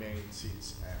 for the remaining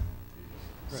seats and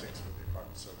the Right. 6 for the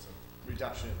apartment. So it's a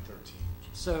reduction in 13.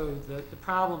 so the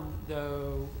problem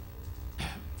though,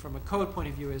 from a code point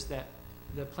of view, is that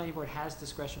the planning board has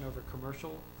discretion over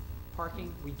commercial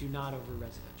parking. We do not over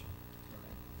residential.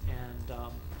 And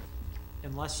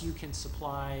unless you can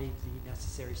supply the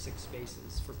necessary 6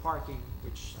 spaces for parking,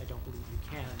 which I don't believe you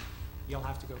can, you'll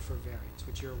have to go for a variance,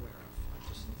 which you're aware of,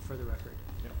 just for the record.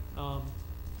 Yep.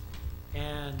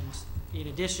 And in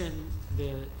addition,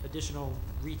 the additional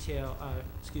retail,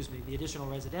 the additional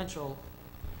residential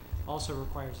also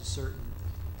requires a certain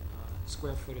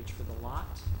square footage for the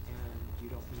lot, and you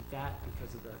don't meet that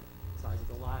because of the size of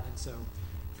the lot, and so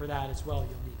for that as well,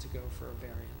 you'll need to go for a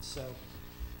variance. So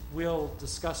we'll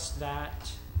discuss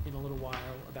that in a little while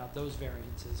about those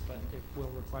variances, but it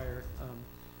will require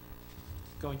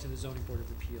going to the Zoning Board of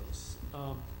Appeals.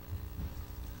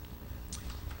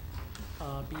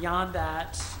 Beyond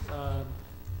that,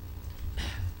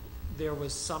 there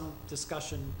was some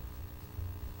discussion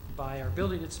by our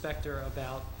building inspector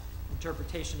about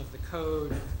interpretation of the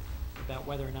code, about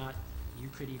whether or not you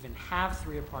could even have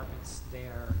 3 apartments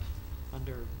there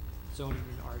under zoning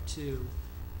in R2.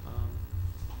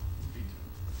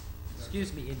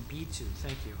 Excuse me, in B2,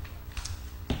 thank you.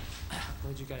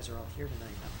 Glad you guys are all here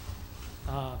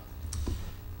tonight.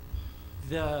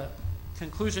 The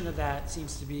conclusion of that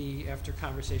seems to be, after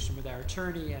conversation with our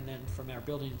attorney and then from our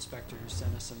building inspector who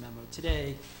sent us a memo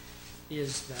today,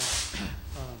 is that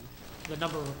the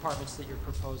number of apartments that you're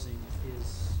proposing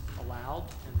is allowed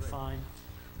and fine,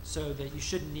 so that you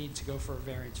shouldn't need to go for a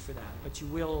variance for that. But you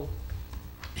will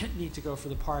need to go for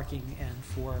the parking and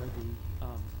for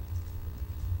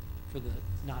the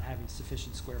not having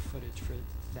sufficient square footage for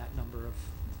that number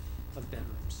of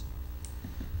bedrooms.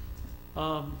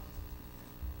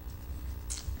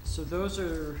 So those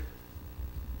are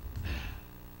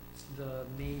the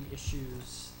main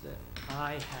issues that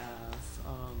I have.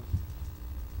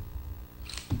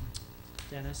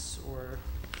 Dennis or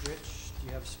Rich, do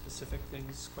you have specific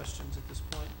things, questions at this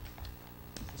point,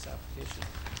 this application?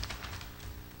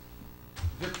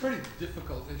 They're pretty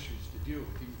difficult issues to deal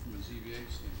with, even from a ZBA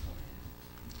standpoint.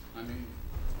 I mean,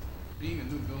 being a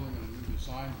new building and a new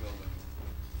design building,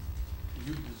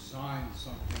 you designed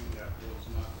something that was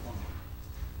not functional.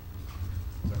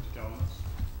 Is that what you're telling us?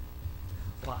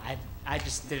 Well, I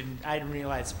didn't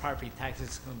realize property taxes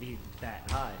was gonna be that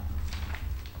high.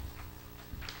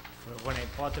 When I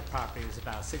bought the property, it was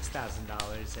about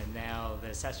 $6,000, and now the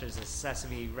assessor's assessing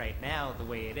me right now, the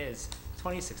way it is,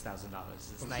 $26,000.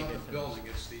 It's But not it's not even the building,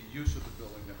 it's the use of the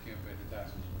building that can't pay the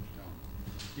taxes, is what you're telling me.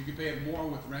 You can pay it more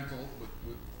with rental, with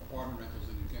apartment rentals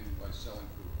than you can by selling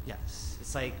food. Yes,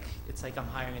 it's like I'm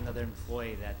hiring another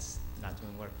employee that's not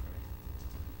doing work for me.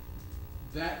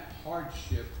 That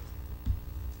hardship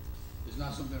is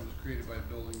not something that was created by a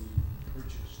building you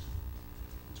purchased.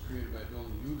 It's created by a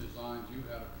building you designed, you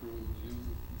had approved,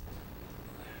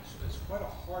 it's quite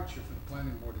a hardship for the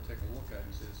planning board to take a look at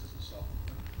and say this is a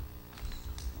self-inflicted.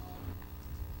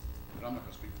 But I'm not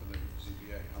gonna speak for the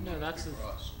ZBA, I'm No, not gonna that's speak for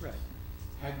us. Right.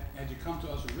 Had you come to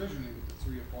us originally with the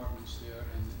 3 apartments there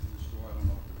and in the store, I don't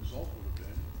know what the result would have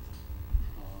been.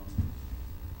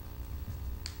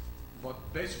 But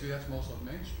basically, that's most of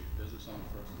Main Street, business on the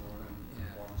first floor and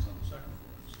apartments on the second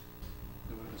floors.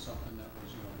 It would have been something that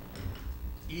was,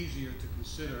 easier to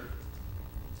consider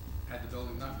had the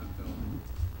building not been built,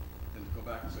 than to go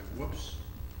back and say, whoops,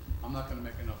 I'm not gonna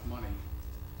make enough money,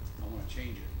 I wanna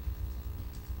change it.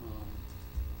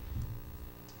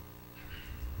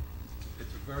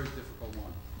 a very difficult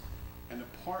one. And the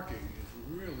parking is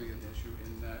really an issue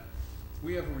in that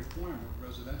we have a requirement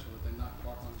with residential that they not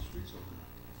park on the streets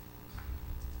overnight.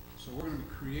 So we're gonna be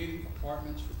creating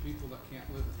apartments for people that can't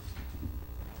live in them,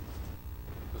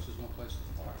 because there's no place to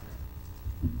park.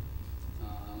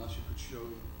 Unless you could show,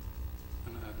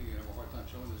 and I think you have a hard time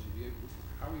showing this,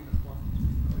 how are you gonna park these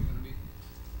people? How are you gonna meet,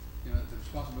 the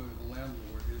responsibility of the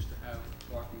landlord is to have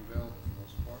parking available in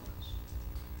those apartments.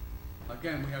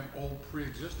 Again, we have old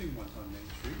pre-existing ones on Main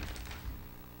Street,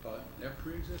 but they're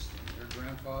pre-existing, they're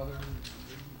grandfathered,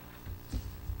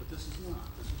 but this is not,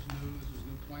 this is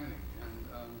new planning, and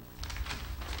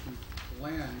we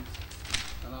planned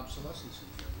an obsolescence in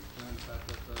here. We planned the fact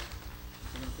that we're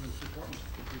gonna put in 2 apartments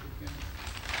where people can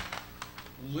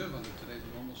live under today's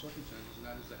normal circumstances, and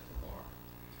that is that car.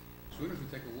 So even if we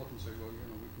take a look and say, well,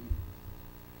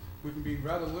 we can be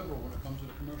rather liberal when it comes to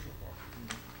the commercial part.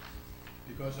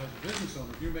 Because as a business owner,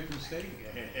 if you make a mistake,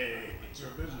 hey, it's your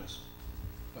business.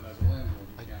 But as a landlord,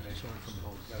 you can't make it.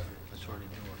 That's already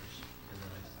yours.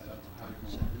 I don't know how you're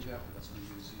going to do that, but that's going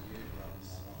to be a ZBA problem,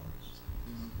 not ours.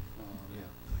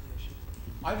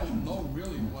 I don't know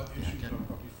really what issues are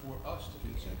before us to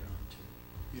consider,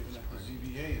 given that the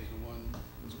ZBA is the one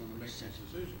that's going to make these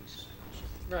decisions.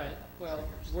 Right, well,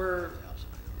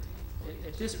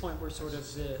 at this point, we're sort of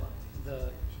the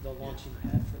launching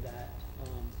pad for that,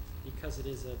 because it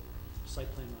is a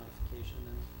site plan modification,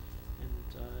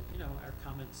 and our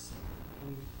comments,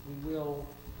 we will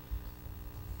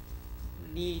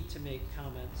need to make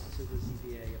comments to the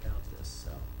ZBA about this,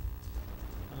 so,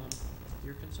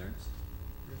 your concerns,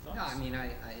 your thoughts? No, I mean,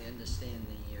 I understand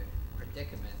the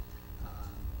predicament,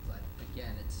 but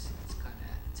again, it's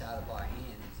out of our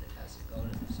hands. It has to go to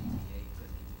the ZBA for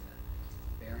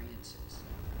the variances.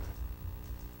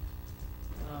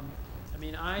 I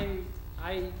mean,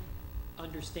 I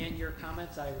understand your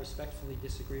comments. I respectfully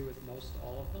disagree with most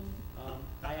all of them.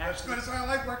 That's good, I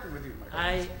like working with you, my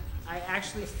friend. I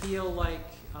actually feel like,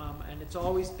 and it's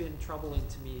always been troubling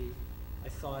to me, I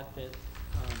thought that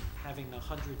having a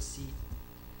 100-seat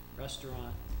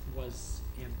restaurant was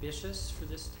ambitious for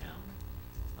this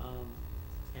town.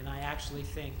 And I actually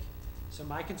think, so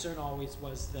my concern always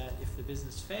was that if the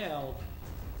business failed,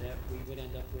 that we would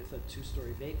end up with a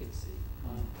 2-story vacancy.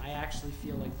 I actually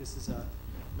feel like this is a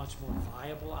much more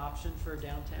viable option for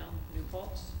downtown New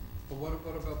Paltz. But what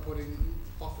about putting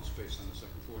office space on the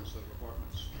 2nd floor instead of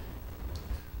apartments?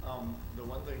 The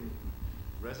one thing,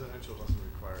 residential doesn't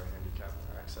require handicap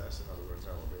access, in other words,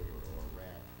 elevator or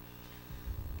ramp.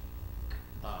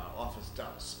 Office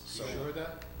does. So, You sure of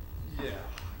that? Yeah,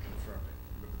 I confirmed it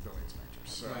with the building inspector.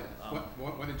 So, Right.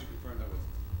 When did you confirm that with?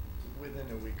 within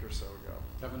a week or so ago,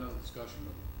 Have another discussion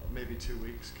with them. maybe 2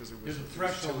 weeks, because it was. There's a it was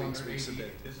threshold 2 under weeks a ADA.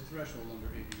 day. There's a threshold under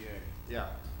ADA. Yeah,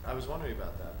 I was wondering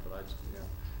about that, but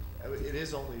it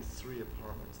is only 3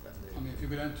 apartments that may. I mean, if you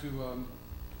go down to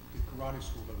the karate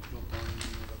school that was built on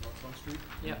Front Street,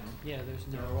 Yeah, yeah, there's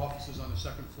there are offices on the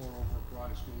 2nd floor over a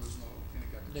karate school. There's no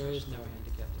handicap accessibility. there is no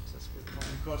handicapped accessibility.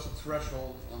 Because the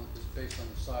threshold is based on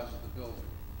the size of the building.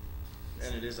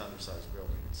 And it is undersized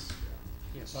building, it's,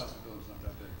 The size of the building's not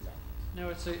that big. No,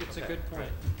 it's a Okay, good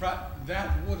point. That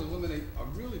would eliminate a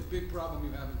really big problem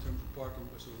you have in terms of parking,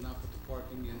 because it would not put the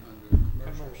parking in under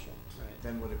commercial. Commercial, right.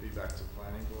 Then would it be back to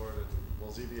planning board, and, well,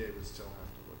 ZBA would still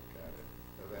have to look at it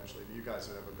eventually, you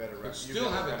guys would have a better. But still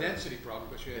have a density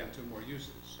problem, because you're adding 2 more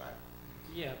uses. Right.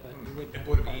 Yeah, but it would.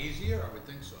 Would it be easier? I would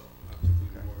think so. I would think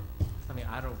we'd be more. I mean,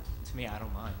 to me, I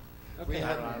don't mind. We Okay.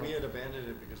 had abandoned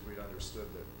it because we'd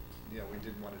understood that, we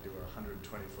didn't want to do a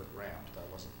 120-foot ramp, that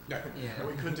wasn't. Yeah. Yeah.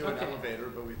 We could do an Okay. elevator,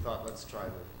 but we thought, let's try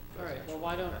the. All right, well,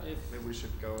 why don't, if, Maybe we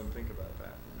should go and think about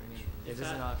that, and make sure. It is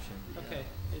that- an option. okay,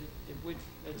 it would,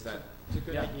 it's that- a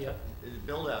good Yeah. idea.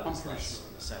 Build out I'm is pretty less sure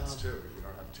in of a that. sense too, you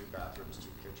don't have 2 bathrooms,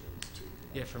 2 kitchens, 2.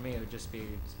 Yeah, for me, it would just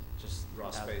be Raw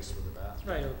have- space with a bathroom.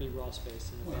 Right, it would be raw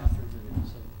space and a Well- bathroom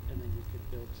and then you could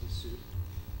build to suit.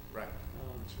 Right,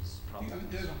 which is There's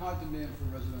problematic. a high demand for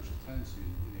residential tenancy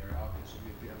in the area, obviously,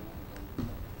 if people want to go with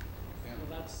Well, family.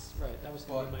 that's, right, that was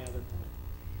gonna be my other point.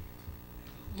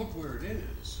 Look where it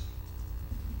is.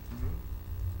 Mhm.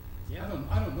 Yeah.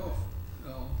 I don't know if,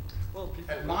 Well,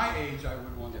 people. at my age, I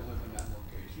would want to live in that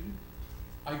location.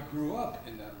 I grew up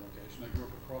in that location. I grew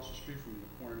up across the street from the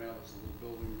corner now. There's a little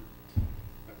building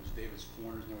that was David's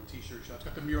Corners, a T-shirt shop. It's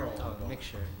got the mural on the Oh, building.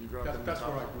 mixture. You grew up in the That's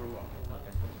where I top. grew up.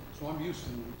 Okay. So I'm used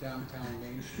to downtown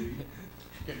Main Street,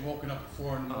 getting woken up at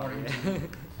 4 in the Oh, morning, yeah.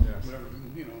 Yes. whatever,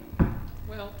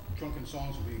 Well, drunken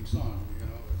songs are being sung,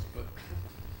 but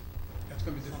that's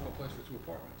gonna be a difficult place for 2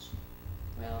 apartments.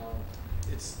 well,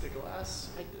 It's, the glass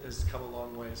I- has come a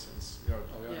long way since, Oh,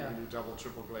 yeah? Yeah. you do double,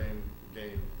 triple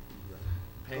gain,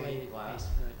 pane glass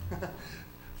Right.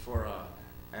 for,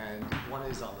 and one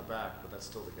is on the back, but that's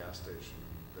still the gas station.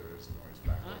 There is noise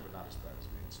back there, but not as bad as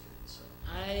Main Street, so.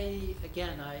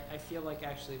 I feel like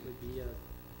actually it would be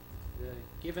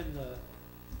given the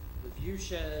view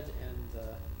shed and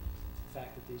the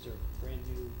fact that these are brand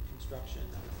new construction,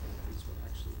 I think these would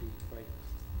actually be quite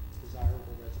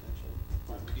desirable residential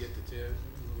apartments. Get the chairs,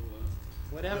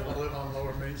 Whatever. Live on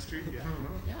Lower Main Street, yeah.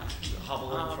 Yeah.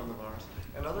 Hobble in from the bars.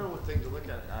 Another thing to look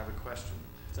at, I have a question.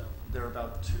 So, There are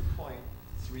about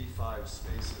 2.35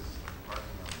 spaces of parking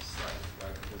on the site,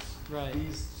 right? Because Right.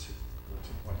 these two, or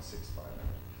 2.65,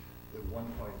 the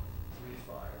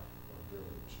 1.35 are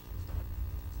village.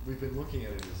 We've been looking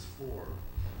at it as 4.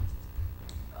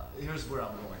 Here's where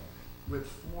I'm going. With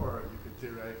 4, you could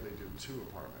theoretically do 2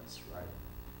 apartments, right?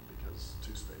 Because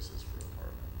 2 spaces per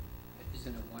apartment.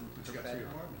 Isn't it one but per you got 3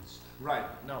 bedroom? apartments. Right,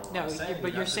 no, No, I'm saying but we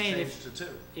you're have to saying change to 2.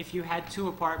 if you had 2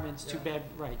 apartments, 2 Yeah. bed,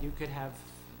 right, you could have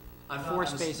I'm 4 not,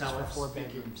 spaces now for I'm 4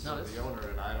 speaking bedrooms. to the owner,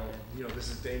 and I don't, you know, this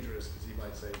is dangerous because he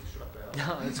might say, shut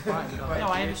down. No, it's fine. No, But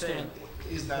I you're understand. saying,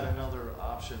 is that another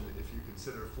option if you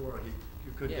consider 4?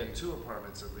 You could Yeah. get 2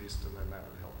 apartments at least, and then that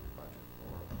would help your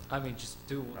budget. I mean, just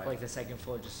do Right. like the second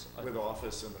floor, just. With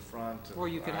office in the front. and- Or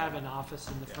you could have an office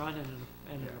in the Yeah. front and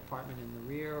an Yeah. apartment in the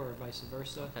rear, or vice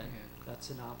versa. Okay.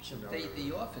 That's an option. No.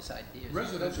 The office idea is.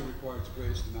 Residential requires the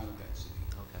greatest amount of density.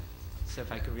 Okay. So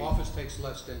if I could read. Office takes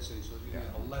less density, so you need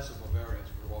a less of a variance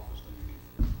for office than you need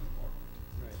for an apartment.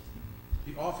 Right.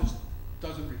 The office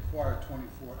doesn't require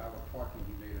 24-hour parking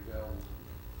be made available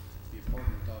to the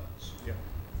apartment does. Yeah.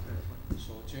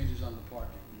 So it changes on the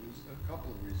parking. There's a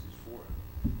couple of reasons for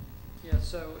it. Yeah,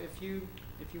 so if you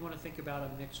want to think about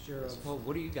a mixture of, Well,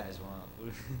 what do you guys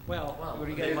want? well, What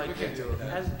do you they guys? might get to it.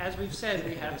 as we've said,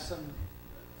 we have some,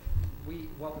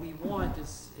 what we want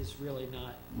is really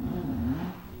not, I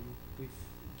mean, we've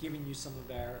given you some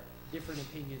of our different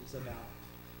opinions about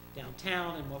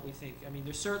downtown and what we think. I mean,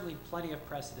 there's certainly plenty of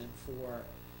precedent for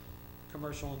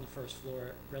commercial on the first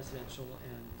floor, residential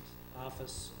and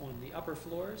office on the upper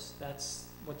floors. That's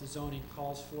what the zoning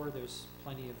calls for. There's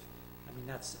plenty of, I mean,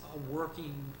 that's a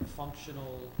working,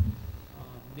 functional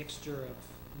mixture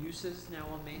of uses now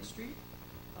on Main Street.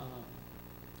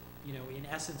 You know, in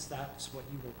essence, that's what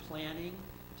you were planning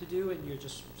to do, and you're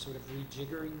just sort of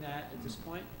rejiggering that at this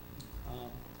point.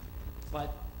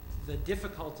 But the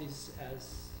difficulties,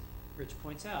 as Rich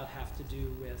points out, have to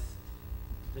do with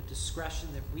the discretion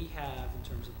that we have in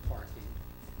terms of parking.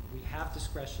 We have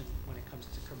discretion when it comes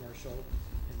to commercial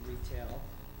and retail.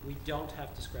 We don't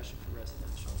have discretion for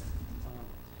residential.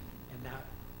 And that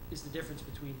is the difference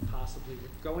between possibly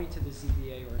going to the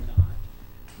ZBA or not.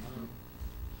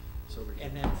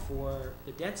 And then for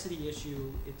the density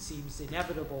issue, it seems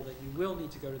inevitable that you will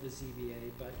need to go to the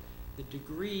ZBA, but the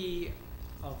degree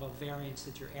of a variance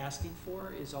that you're asking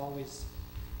for is always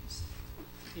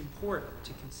important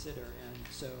to consider. And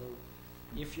so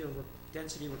if your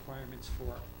density requirements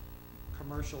for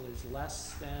commercial is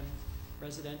less than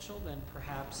residential, then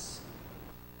perhaps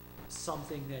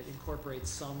something that incorporates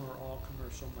some or all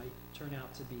commercial might turn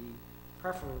out to be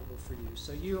preferable for you.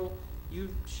 So you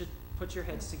should put your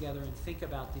heads together and think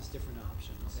about these different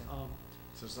options. Okay.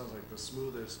 So it sounds like the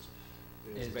smoothest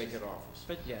is Is vacant just- office.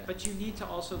 But you need to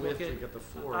also We look have to at, get the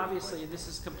floor obviously, right. and this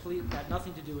is got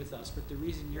nothing to do with us, but the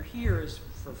reason you're here is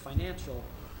for financial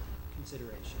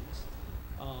considerations.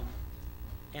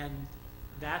 And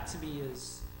that to me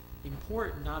is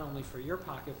important, not only for your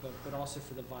pocketbook, but also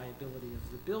for the viability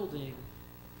of the building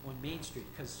on Main Street,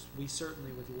 because we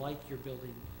certainly would like your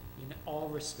building in all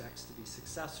respects to be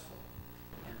successful.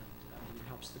 And I mean, it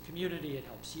helps the community, it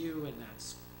helps you, and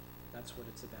that's what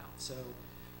it's about. So,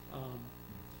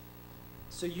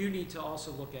 so you need to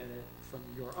also look at it from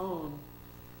your own,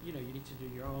 you need to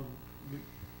do your own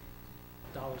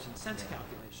dollars and cents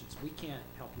calculations. We can't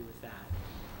help you with that.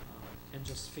 And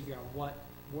just figure out what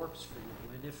works for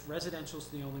you. And if residential's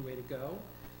the only way to go,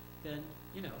 then,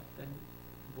 then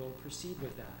we'll proceed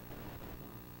with that.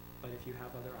 But if you have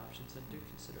other options, then do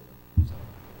consider them.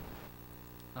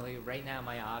 So. Like right now,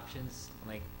 my options,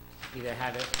 like either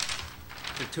have it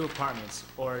for 2 apartments,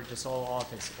 or just all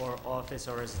office,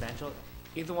 or residential.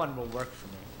 Either one will work for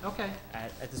me. Okay.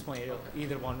 At this point,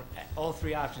 either one, all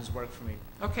 3 options work for me.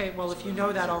 Okay, well, if you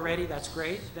know that already, that's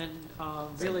great. Then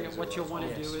really what you'll want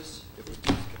to do is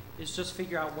just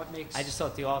figure out what makes... I just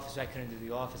thought the office, I couldn't do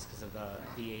the office because of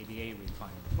the ADA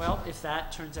requirement. Well, if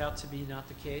that turns out to be not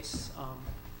the case,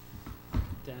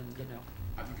 then,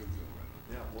 I think it'll be all right.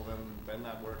 Yeah, well then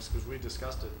that works, because we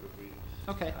discussed it, but we.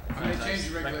 Okay. I mean, they changed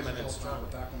the regulations recommended all the time, strongly.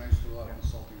 but back when I used to do a lot of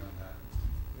consulting on that,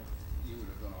 you would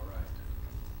have done all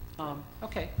right.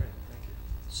 Okay. Great, thank you.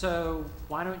 So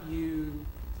why don't you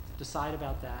decide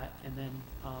about that, and then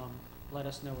let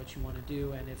us know what you want to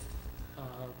do, and if,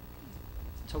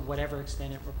 to whatever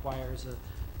extent it requires a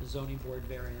zoning board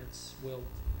variance, we'll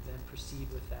then proceed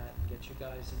with that and get you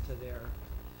guys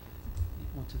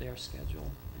onto their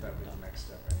schedule. That would be And, the next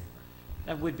step anyway.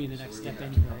 that would be the So next we step would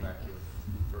have anyway. to come back here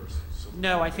first. So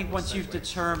No, I it think would once you've segue.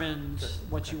 determined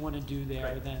what you Okay. want to do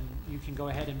there, Great. then you can go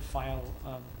ahead and file,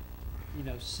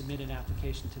 submit an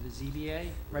application to the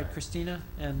ZBA, right, Right. Christina?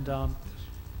 And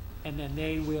then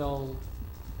they will,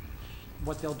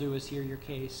 what they'll do is hear your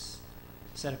case,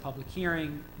 set a public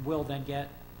hearing, we'll then get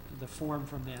the form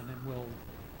from them, and we'll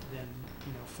then,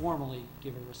 formally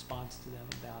give a response to them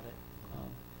about it,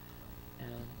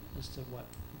 and as to what,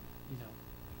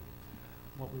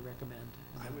 what we recommend.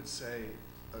 I would say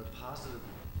a positive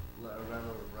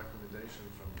recommendation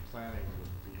from planning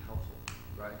would be helpful,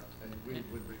 right? And we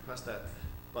would request that,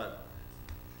 but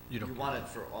You don't you give want them. it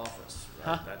for office,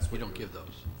 right? Huh? That's You what don't would- give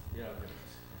those. Yeah,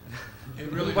 okay.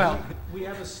 It really Well, doesn't. We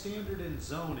have a standard in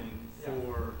zoning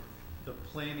for the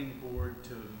planning board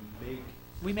to make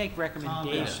We make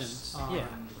recommendations, comments on,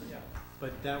 yeah.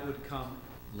 but that would come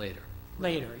Later.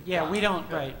 Later, yeah, we don't,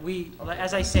 Okay. right, we, Okay.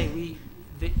 as I say,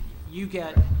 you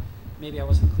get, maybe I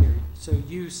wasn't clear, so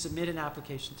you submit an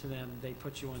application to them, they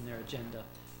put you on their agenda,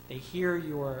 they hear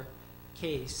your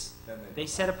case, Then they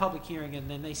set a public hearing, and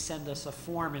then they send us a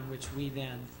form in which we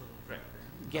then Right.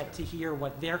 get to hear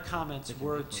what their comments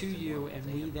were to you, and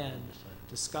we then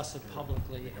discuss it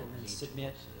publicly and then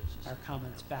submit our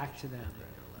comments back to them.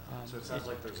 So it sounds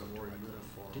like there's a more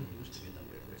uniform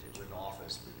with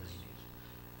office, because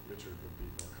Richard would be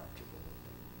more comfortable.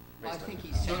 Well, I based on think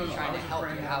your he's comments. trying to help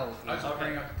you out. I was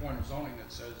bringing out the point of zoning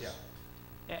that says Yeah.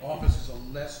 office is a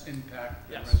less impact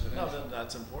than Yes, residential. no,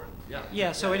 that's important, yeah.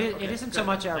 Yeah, so it Okay, isn't so good.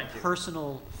 much our Thank you.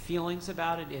 personal feelings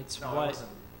about it, it's No, I what, wasn't-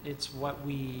 it's what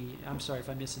we, I'm sorry if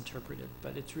I misinterpreted,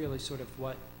 but it's really sort of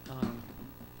what,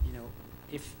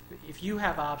 if you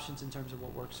have options in terms of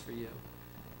what works for you,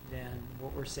 then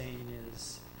what we're saying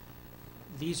is,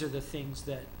 these are the things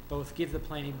that both give the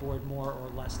planning board more or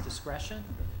less discretion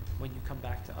when you come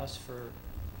back to us for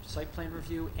site plan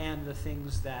review, and the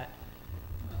things that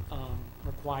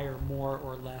require more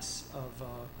or less of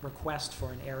a request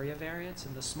for an area variance,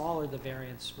 and the smaller the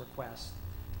variance request,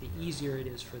 the easier it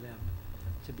is for them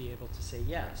to be able to say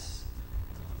yes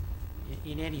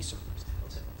in any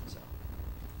circumstance. So,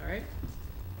 all right?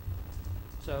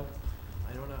 So,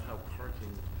 I don't know how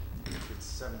parking, if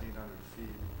it's 1,700 feet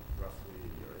roughly,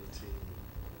 or 18,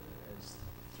 it's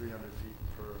 300 feet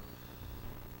per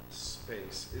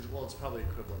space. Well, it's probably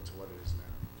equivalent to what it is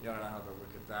now. You don't know how to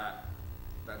look at that.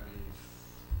 That'd be,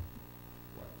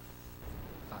 what,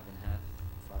 5.5.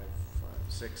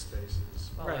 6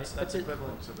 spaces. Well, Right, that's but the-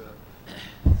 equivalent to the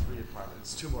 3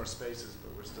 apartments. It's 2 more spaces,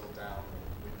 but we're still down.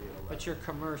 We'd be at 11. but you're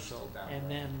commercial, Still down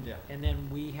and 11. then, Yeah. and then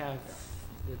we have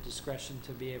the discretion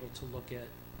to be able to look at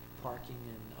parking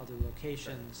in other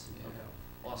locations, Okay,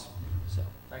 awesome. so,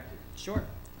 Thank you. sure,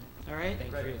 all right?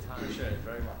 Thank you for your time. Appreciate it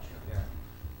very much. Yeah.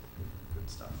 Good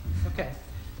stuff. Okay,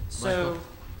 so, Michael?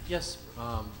 yes,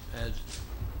 As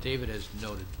David has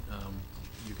noted,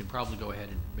 you can probably go ahead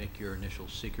and make your initial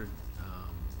seeker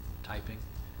typing,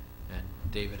 and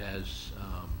David has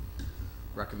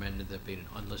recommended that be an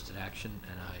unlisted action,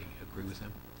 and I agree with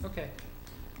him. okay,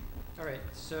 all right,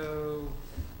 so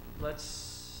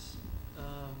let's,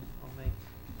 I'll make,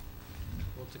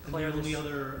 we'll And declare the this. only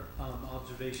other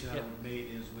observation I Yep. would make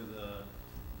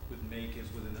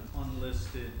is with an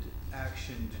unlisted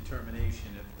action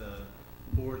determination. If the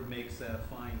board makes that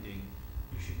finding,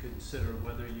 you should consider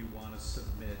whether you want to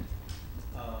submit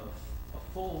a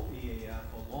full EAF,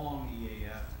 a long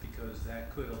EAF, because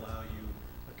that could allow you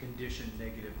a condition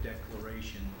negative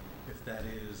declaration if that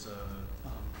is a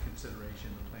consideration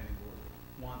the planning board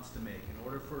wants to make. In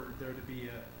order for there to be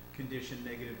a condition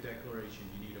negative declaration,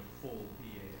 you need a full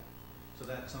EAF. So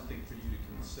that's something for you to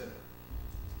consider.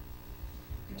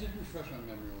 Could you just refresh my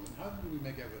memory on it? How did we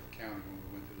make out with the county when we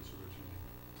went through this originally?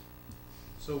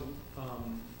 So,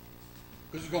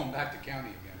 Because we're going back to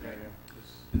county again, right?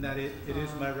 This- and that it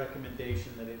is my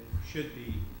recommendation that it should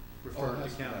be referred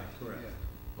that's to county, correct, correct? yeah.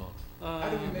 Well, How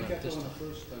did we make Not that this though on the time.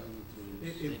 first time we went through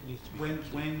this? It needs to be when,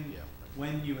 complete, yeah.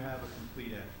 when you have a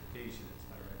complete application, it's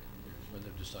my recommendation. When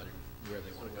they've decided where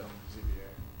they want to go. ZBA,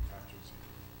 after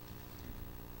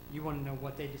ZBA. You wanna know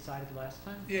what they decided last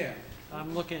time? Yeah.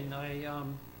 I'm looking, Did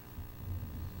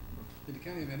the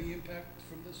county have any impact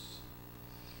from this?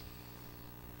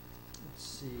 let's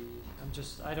see,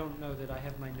 I don't know that I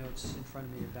have my notes in front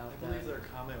of me about I believe that. their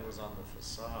comment was on the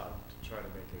facade to try to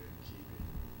make it in keeping.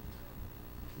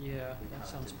 Yeah, We that kinda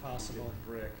sounds did- we did possible.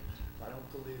 brick. I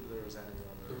don't believe there was any There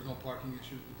other. was no parking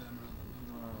issues with them or anything?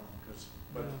 No,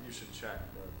 but No. you should check,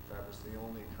 but that was the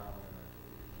only comment I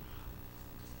believe.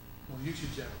 Well, you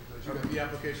should check, because you got the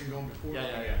application going before.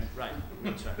 Right,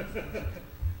 we'll check.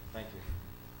 Thank you.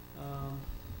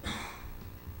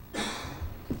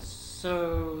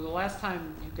 So the last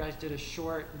time you guys did a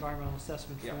short environmental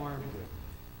assessment form,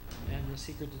 and the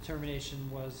secret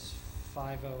determination was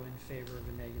 5-0 in favor of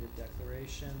a negative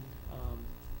declaration.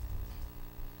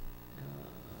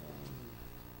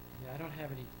 Yeah, I don't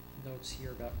have any notes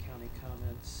here about county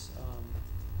comments.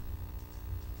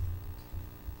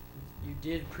 You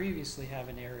did previously have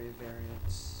an area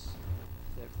variance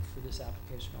that, for this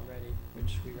application already,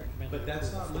 which we recommend. But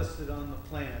that's not listed on the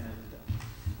plan, and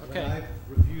when Okay. I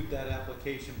reviewed that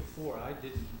application before, I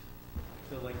didn't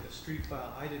feel like the street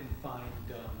file, I didn't find,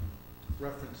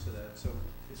 reference to that, so.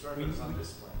 It's referenced on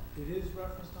this plan. It is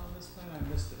referenced on this plan? I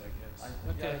missed it, I guess.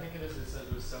 Yeah, Okay. I think it is. It said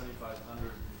it was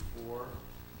 7,500 before.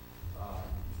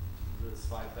 There's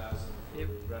 5,000 for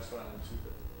It- the restaurant and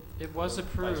 2,000. It was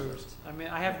approved. I mean,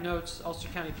 I have notes, Ulster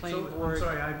County Planning So, Board. I'm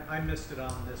sorry, I missed it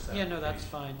on this Yeah, no, that's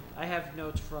application. fine. I have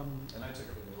notes from And I took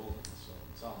it from the old one, so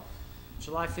it's on.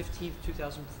 July 15th,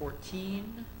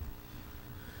 2014.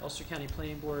 Ulster County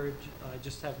Planning Board, I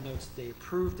just have notes, they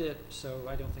approved it, so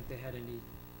I don't think they had any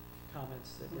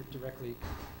comments that were directly,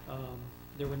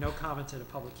 there were no comments at a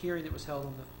public hearing that was held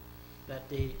on that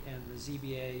date, and the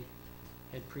ZBA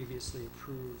had previously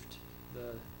approved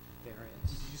the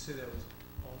variance. Did you say that was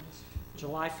August?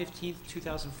 July 15th,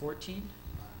 2014.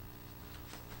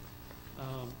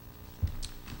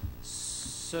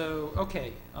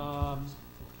 Okay,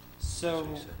 so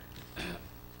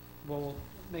we'll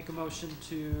make a motion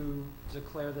to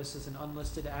declare this as an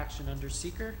unlisted action under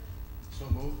seeker. So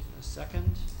moved. A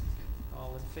second.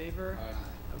 All in favor? Aye.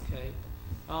 Okay.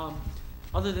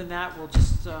 Other than that, we'll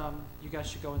just, you guys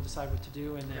should go and decide what to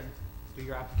do, and then do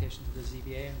your application to the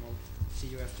ZBA, and we'll see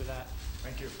you after that.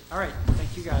 Thank you. All right,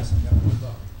 thank you guys. Good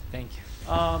luck. Thank you.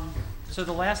 So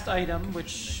the last item,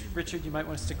 which, Richard, you might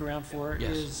want to stick around for,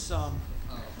 Yes. is But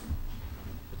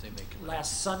they make it.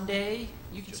 last Sunday,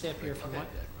 you can stay up here if you Okay.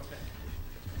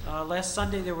 want. Last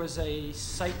Sunday, there was a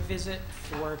site visit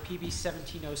for PB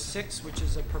 1706, which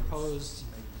is a proposed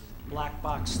black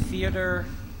box theater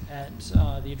at,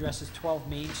 the address is 12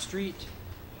 Main Street.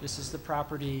 This is the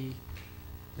property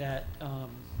that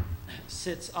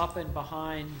sits up and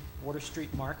behind Water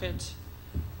Street Market.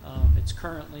 It's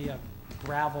currently a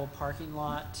gravel parking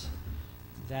lot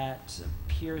that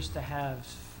appears to have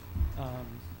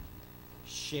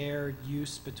shared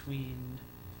use between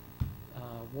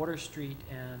Water Street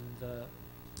and the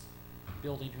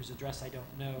building whose address I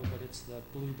don't know, but it's the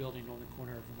blue building on the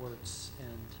corner of Wirtz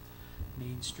and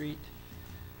Main Street.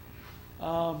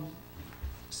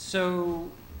 So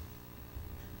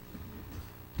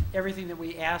everything that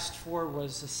we asked for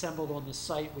was assembled on the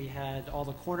site. We had all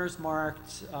the corners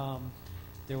marked.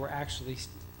 There were actually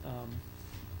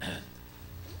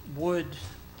wood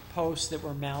posts that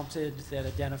were mounted that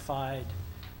identified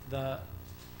the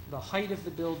height of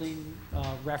the building,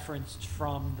 referenced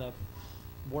from the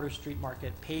Water Street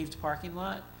Market paved parking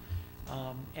lot.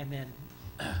 And then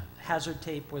hazard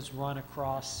tape was run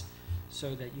across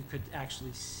so that you could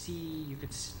actually see, you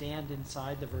could stand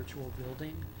inside the virtual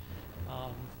building,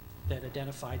 that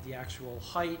identified the actual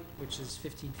height, which is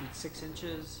 15 feet 6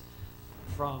 inches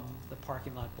from the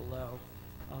parking lot below.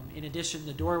 In addition,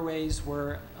 the doorways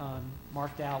were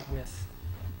marked out with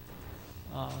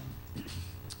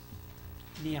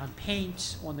neon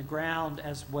paint on the ground,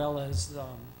 as well as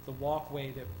the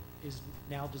walkway that is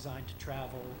now designed to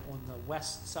travel on the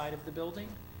west side of the building,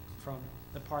 from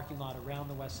the parking lot around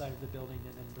the west side of the building,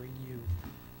 and then bring you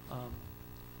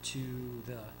to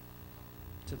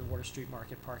the Water Street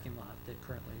Market parking lot that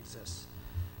currently exists.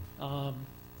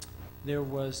 There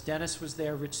was, Dennis was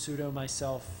there, Rich Sudo,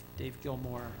 myself, Dave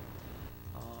Gilmore.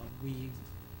 We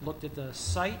looked at the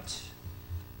site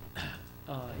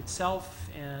itself,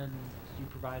 and you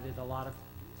provided a lot of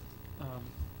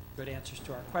good answers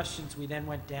to our questions. We then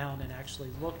went down and actually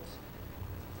looked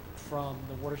from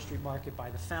the Water Street Market by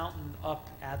the fountain up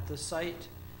at the site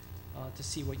to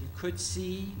see what you could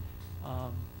see.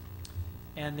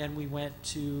 And then we went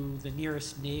to the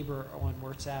nearest neighbor on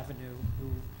Wirtz Avenue, who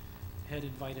had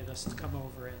invited us to come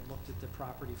over and looked at the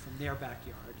property from their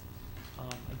backyard.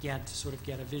 Again, to sort of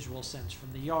get a visual sense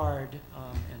from the yard,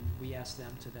 and we asked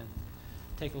them to then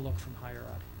take a look from higher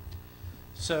up.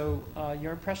 So,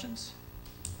 your impressions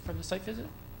from the site visit?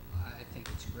 I think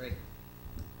it's great.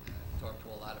 I've talked to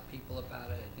a lot of people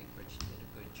about it. I think Rich did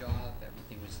a good job.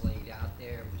 Everything was laid out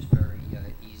there. It was very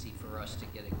easy for us to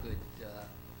get a good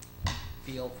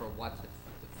feel for what the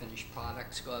finished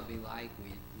product's gonna be like.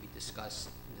 We discussed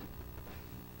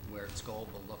where it's going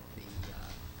to look,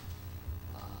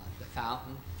 the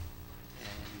fountain,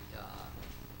 and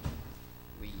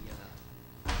we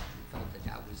felt that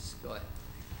that was going to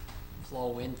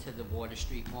flow into the Water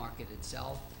Street Market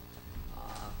itself.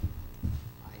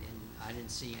 I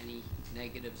didn't see any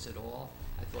negatives at all.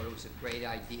 I thought it was a great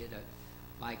idea that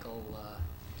Michael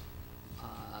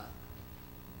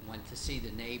went to see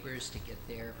the neighbors to get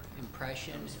their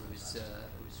impression. It was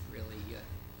really,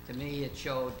 to me, it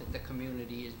showed that the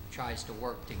community tries to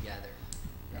work together,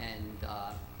 and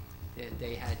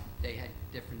they had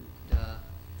different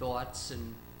thoughts,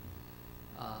 and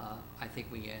I think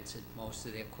we answered most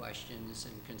of their questions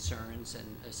and concerns,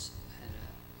 and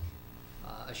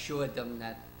assured them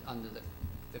that under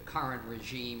the current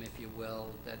regime, if you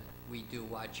will, that we do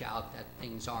watch out that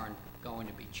things aren't going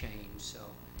to be changed. So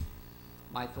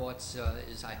my thoughts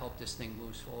is I hope this thing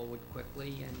moves forward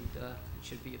quickly, and it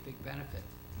should be a big benefit.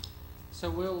 So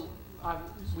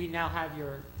we now have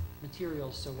your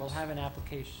materials, so we'll have an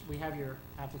application. We have your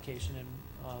application,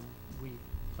 and we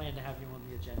plan to have you on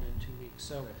the agenda in 2 weeks.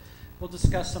 So we'll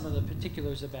discuss some of the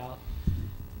particulars about,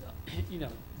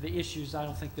 the issues. I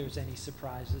don't think there's any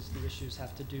surprises. The issues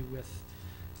have to do with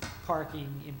parking,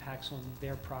 impacts on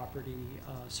their property,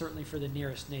 certainly for the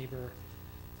nearest neighbor.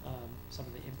 Some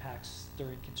of the impacts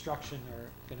during construction are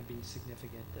going to be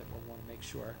significant that we'll want to make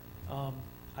sure.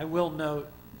 I will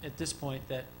note at this point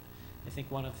that I think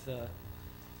one of the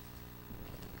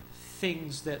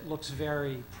things that looks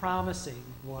very promising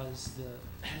was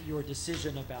your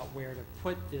decision about where to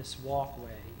put this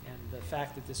walkway, and the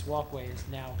fact that this walkway is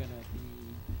now going to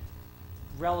be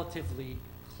relatively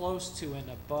close to and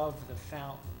above the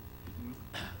fountain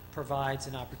provides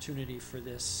an opportunity for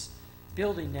this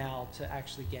building now to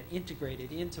actually get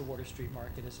integrated into Water Street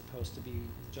Market as opposed to be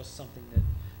just something that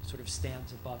sort of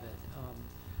stands above it.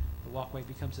 The walkway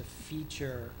becomes a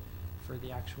feature for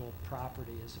the actual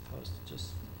property as opposed to just,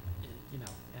 and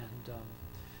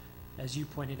as you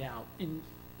pointed out,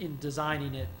 in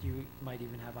designing it, you might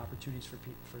even have opportunities for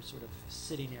sort of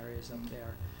sitting areas up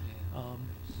there.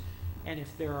 And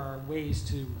if there are ways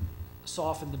to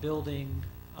soften the building,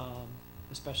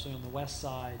 especially on the west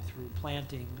side through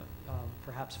planting,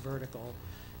 perhaps vertical,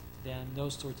 then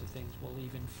those sorts of things will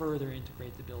even further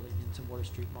integrate the building into Water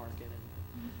Street Market.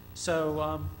 And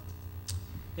so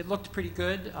it looked pretty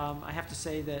good. I have to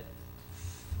say that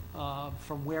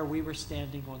from where we were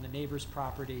standing on the neighbor's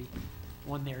property,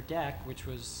 on their deck, which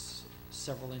was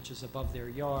several inches above their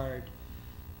yard,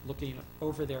 looking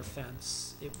over their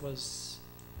fence,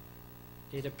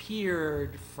 it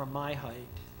appeared from my height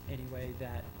anyway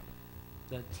that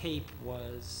the tape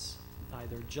was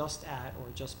either just at or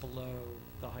just below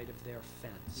the height of their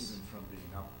fence. Even from being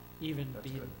up. Even That's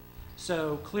being, good.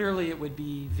 so clearly it would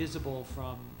be visible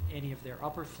from any of their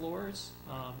upper floors,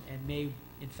 and may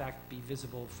in fact be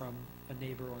visible from a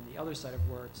neighbor on the other side of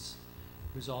Wirtz,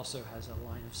 who's also has a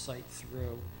line of sight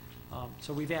through.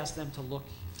 So we've asked them to look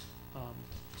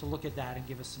at that and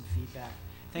give us some feedback.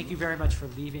 Thank you very much for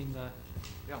leaving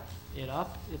it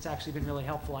up. It's actually been really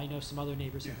helpful. I know some other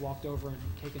neighbors have walked over and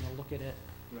taken a look at it.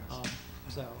 Yes.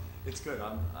 So It's good.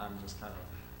 I'm just kind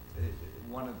of,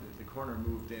 one of the corner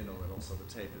moved in a little, so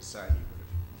the tape is saggy,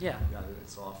 but yeah,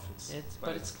 it's off.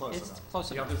 but it's close it's enough. close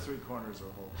the enough. other three corners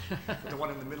are whole. But the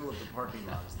one in the middle of the parking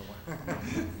lot is the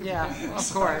one. Yeah,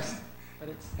 of course. But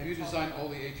Have you designed all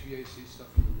the HVAC stuff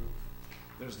for the roof?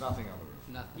 There's nothing on the roof.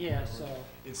 Nothing. Yeah, so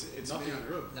It's Nothing on the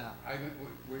roof? No.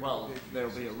 Well,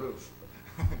 there'll be a roof.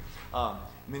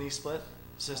 Mini split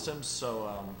systems,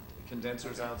 so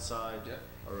condensers outside,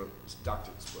 or a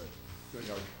ducted split. Good.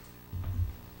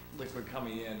 Liquid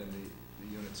coming in and the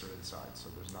units are inside, so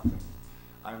there's nothing.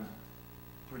 I'm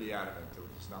pretty adamant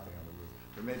there's nothing on the roof.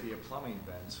 There may be a plumbing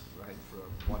vent, right, for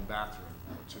one bathroom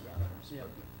or two bathrooms, Yeah.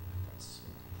 but that's,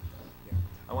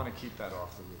 I want to keep that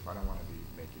off the roof. I don't want to be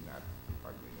making that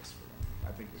ugliness for them.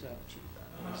 I think we can achieve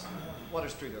that. Water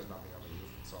Street has nothing on the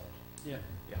roof, it's all. yeah.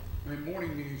 I mean,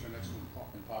 morning meetings are next to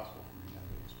impossible for me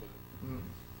nowadays, but,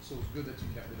 so it's good that you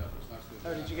kept it up, it's not good.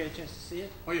 Oh, did you get a chance to see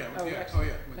it? Oh, yeah, Oh, yeah, excellent.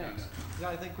 went down Thanks. there.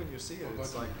 Yeah, I think when you see it, Oh,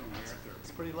 it's but- like, oh, right there.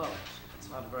 it's pretty low. It's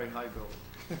not a very high building.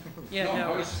 Yeah,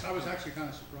 No, no. I was actually kind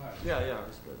of surprised. Yeah, it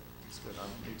was good. It's good.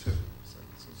 Me too.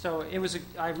 So it was.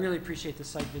 I really appreciate the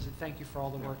site visit. Thank you for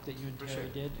all the work that you and Terry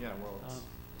Appreciate did. it. Yeah, well, it's,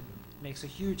 It makes a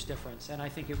huge difference, and I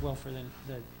think it will for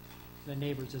the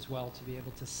neighbors as well to be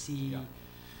able to see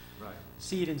right.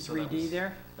 see it in So that 3D was-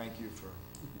 there. Thank you for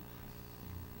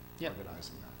Yep.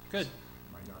 organizing that. Good.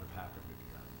 Might not have happened if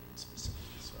you hadn't been specific,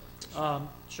 so I appreciate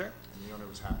it. Sure. And the owner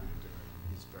was happy to do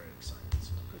it. He's very excited,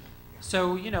 so good. Yeah.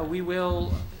 So we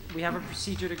will. we have a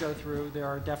procedure to go through. There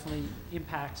are definitely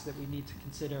impacts that we need to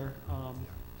consider,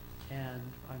 and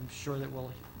I'm sure that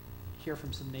we'll hear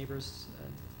from some neighbors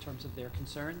in terms of their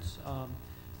concerns.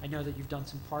 I know that you've done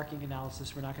some parking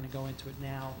analysis. We're not going to go into it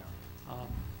now,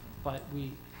 but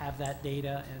we have that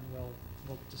data, and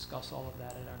we'll discuss all of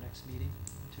that at our next meeting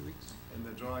in 2 weeks. And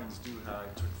the drawings do have,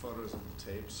 I took photos of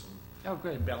the tapes and Oh,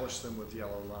 good. embellished them with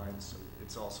yellow lines, so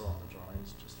it's also on the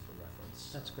drawings, just for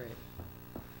reference. That's great.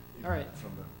 Even All right.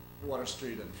 From the Water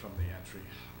Street and from the entry,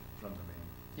 from the main.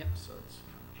 Yep. So it's.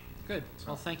 Good.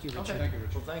 Well, thank you, Richard. Okay. Thank you,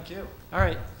 Richard. Well, thank you. All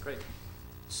right. Great.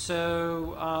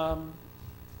 So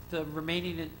the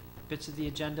remaining bits of the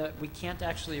agenda, we can't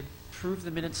actually approve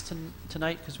the minutes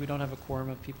tonight because we don't have a quorum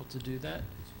of people to do that.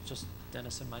 It's just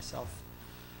Dennis and myself.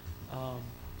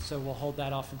 So we'll hold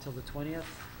that off until the 20th.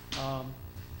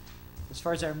 As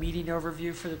far as our meeting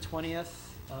overview for the 20th,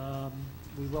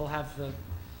 we will have the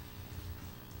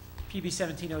PB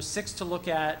 1706 to look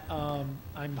at.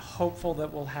 I'm hopeful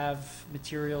that we'll have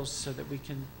materials so that we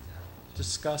can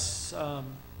discuss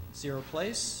Zero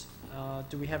Place.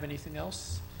 Do we have anything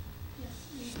else? Yes,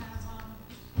 we have,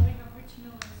 Boyd of Rich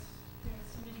Millers, they're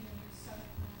submitting a new site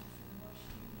plan for the Water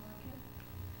Street Market.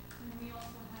 And we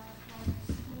also have Rogers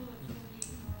School at 48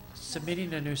 North.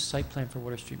 Submitting a new site plan for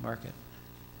Water Street Market.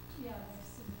 Yeah, they're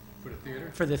submitting. For the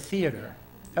theater? For the theater?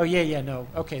 Oh, yeah, no.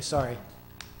 Okay, sorry.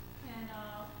 And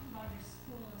Rogers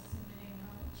School is submitting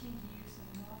change the use of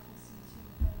an office into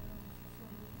a bedroom for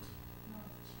 48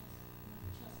 North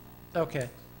Chestnut. Okay,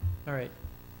 all right.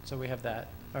 So we have that.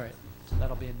 All right, so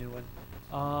that'll be a new one.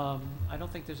 I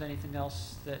don't think there's anything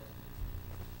else that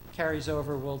carries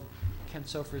over. Will Ken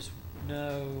Sofers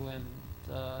know, and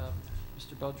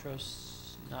Mr.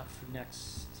 Botros not for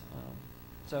next.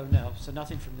 So no, so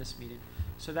nothing from this meeting.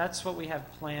 So that's what we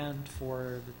have planned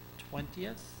for the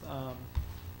 20th.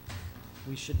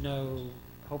 We should know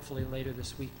hopefully later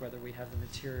this week whether we have the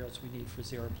materials we need for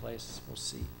Zero Place. We'll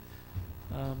see.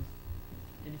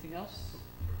 Anything else?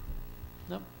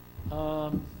 No.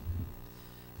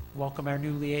 Welcome our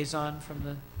new liaison from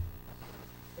the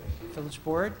village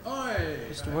board,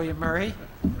 Mr. William Murray.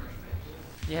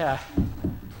 Yeah.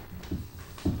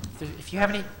 If you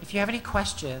have any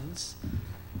questions,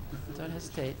 don't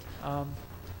hesitate.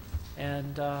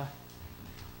 And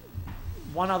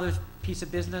one other piece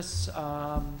of business,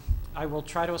 I will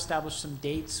try to establish some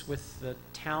dates with the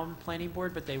town planning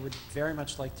board, but they would very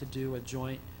much like to do a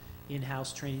joint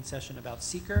in-house training session about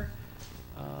seeker.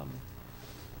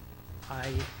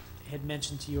 I had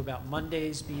mentioned to you about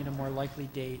Mondays being a more likely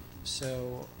date,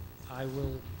 so I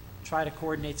will try to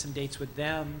coordinate some dates with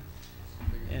them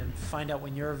and find out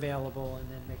when you're available, and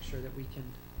then make sure that we can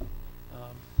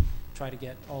try to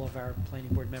get all of our planning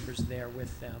board members there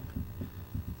with them.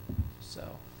 So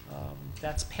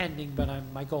that's pending, but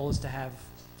my goal is to have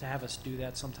us do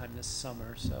that sometime this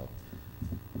summer. So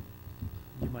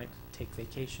you might take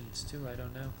vacations too. I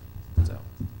don't know. So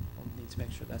we'll need to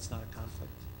make sure that's not a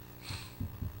conflict.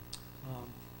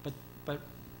 But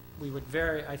we would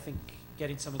I think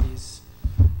getting some of these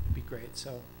would be great.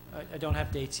 So I don't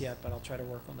have dates yet, but I'll try to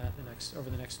work on that over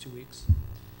the next 2 weeks.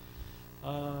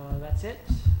 That's it.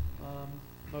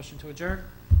 Motion to adjourn.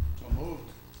 So moved.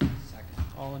 Second.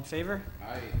 All in favor?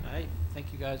 Aye. Aye.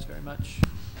 Thank you guys very much.